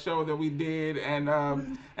show that we did, and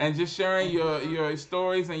just sharing your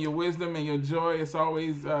stories and your wisdom and your joy. It's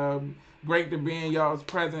always great to be in y'all's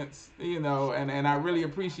presence, and I really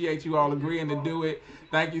appreciate you all agreeing to do it.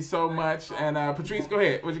 Thank you so much. And Patrice, go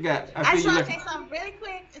ahead. What you got? I just want to say something really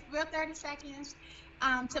quick. It's real 30 seconds.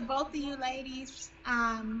 To both of you ladies,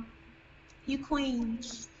 you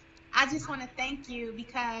queens, I just want to thank you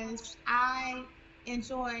because I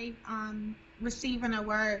enjoy receiving a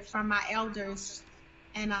word from my elders,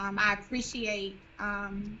 and I appreciate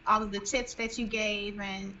all of the tips that you gave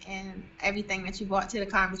and everything that you brought to the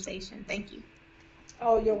conversation. Thank you.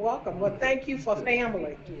 Oh, you're welcome. Well, thank you for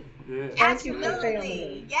family. Yeah. Thank you for Absolutely.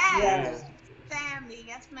 family. Yes. Family.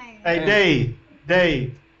 Yes, ma'am. Hey,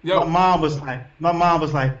 Dave. Yo. My mom was like,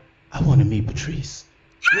 I want to meet Patrice.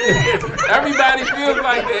 Everybody feels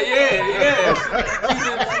like that. Yeah.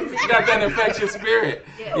 She got that infectious spirit.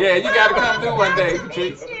 Yeah, you got to come through one day,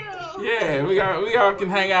 Patrice. Yeah, we all can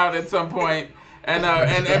hang out at some point. And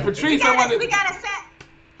Patrice, I want to. We gotta set.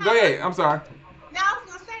 Go ahead. I'm sorry. No, I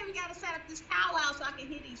was gonna say we gotta set up this powwow so I can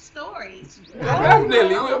hear these stories.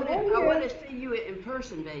 Definitely. I want to see you in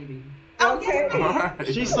person, baby. Oh, Okay. yes, ma'am. Alright.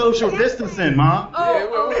 She's social distancing, Mom. Yeah,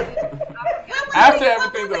 Oh, after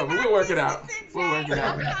everything's over, we'll work it out. We'll work it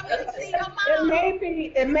I'm out. coming to see your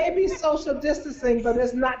It mom. may be social distancing, but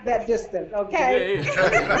it's not that distant. Okay.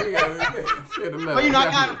 Well, you know,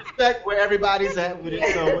 I gotta respect where everybody's at with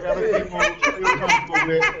it, so whatever people feel comfortable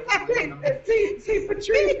with. See,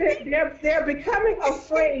 Patrice, they're becoming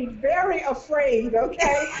afraid, very afraid.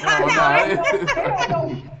 Okay. Oh, They no. don't know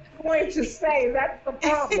what you're going to say. That's the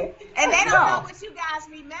problem. And they don't know what you guys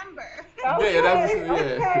remember. Okay, Yeah, that's- yeah.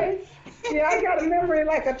 okay. Yeah, I got a memory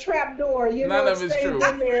like a trap door. You None know, of it's stays true.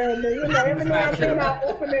 in there, and you know, every It's now not and then true. I'll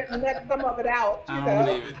open it and let some of it out. You I know.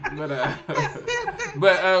 don't believe it.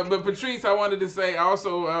 But Patrice, I wanted to say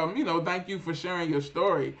also, you know, thank you for sharing your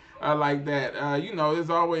story like that. You know,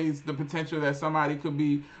 there's always the potential that somebody could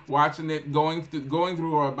be watching it, going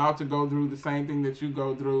through or about to go through the same thing that you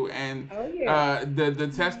go through, and Oh, yeah. the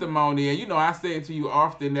testimony. And you know, I say it to you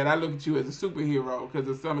often that I look at you as a superhero because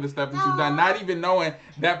of some of the stuff that you've done, not even knowing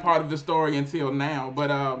that part of the story until now.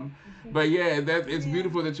 But yeah, it's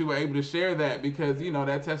beautiful that you were able to share that because you know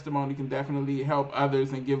that testimony can definitely help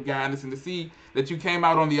others and give guidance, and to see that you came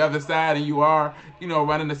out on the other side and you are, you know,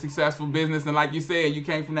 running a successful business, and like you said, you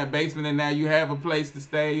came from that basement and now you have a place to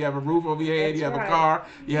stay, you have a roof over your head, That's you have right. a car,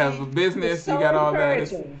 you have a business, It's so you got all that.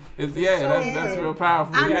 encouraging. That's real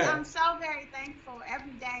powerful. I'm so very thankful.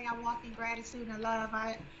 Every day I walk in gratitude and love.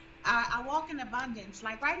 I walk in abundance.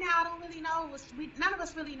 Like right now, I don't really know none of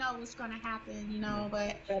us really know what's going to happen, you know.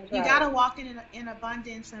 But That's you right. gotta walk in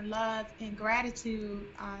abundance and love and gratitude.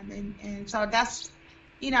 And so that's,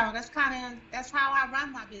 you know, that's how I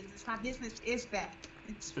run my business. My business is that.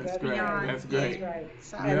 It's That's great. beyond. That's great. Yeah. Right.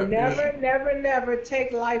 So And never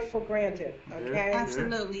take life for granted. Okay.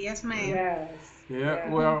 absolutely, yes, ma'am. Yes. Yeah.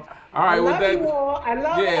 Well, all right. I Well, love that. you all. I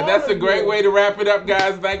love Yeah, all that's a of great you. way to wrap it up,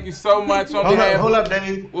 guys. Thank you so much on behalf. Hold up,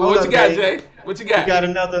 Dave. Well, Hold what up, you got, Dave. Jay? What you We got? got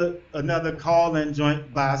another call-in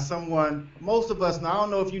joint by someone. Most of us, now I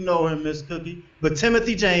don't know if you know him, Miss Cookie, but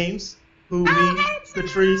Timothy James, who me,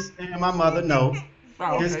 Patrice, and my mother know.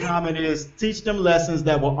 Oh, His okay. comment is, teach them lessons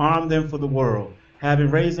that will arm them for the world. Having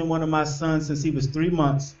raised one of my sons since he was 3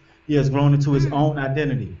 months, he has grown into his own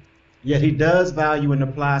identity. Yet he does value and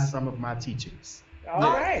apply some of my teachings.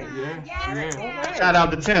 All right. Yeah. Yes, Yeah. Tim. Shout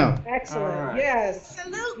out to Tim. Excellent. All right. Yes.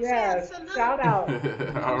 Salute, Yes. Tim. Salute. Shout out.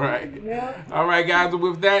 All right. Yeah. All right, guys.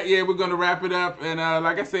 With that, yeah, we're gonna wrap it up. And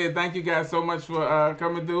like I said, thank you guys so much for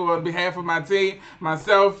coming through. On behalf of my team,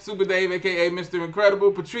 myself, Super Dave, aka Mr. Incredible,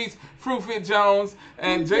 Patrice, Fruitfit Jones,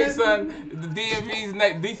 and Jason, the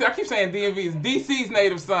DMV's I keep saying DMV's DC's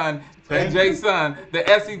native son, and Jason, the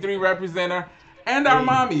SC3 representative, and our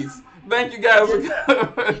mommies. Thank you guys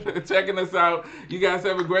for checking us out. You guys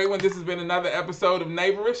have a great one. This has been another episode of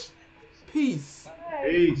Neighborish. Peace.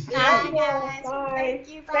 Peace. Bye, guys. Bye. Thank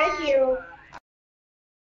you. Bye. Thank you.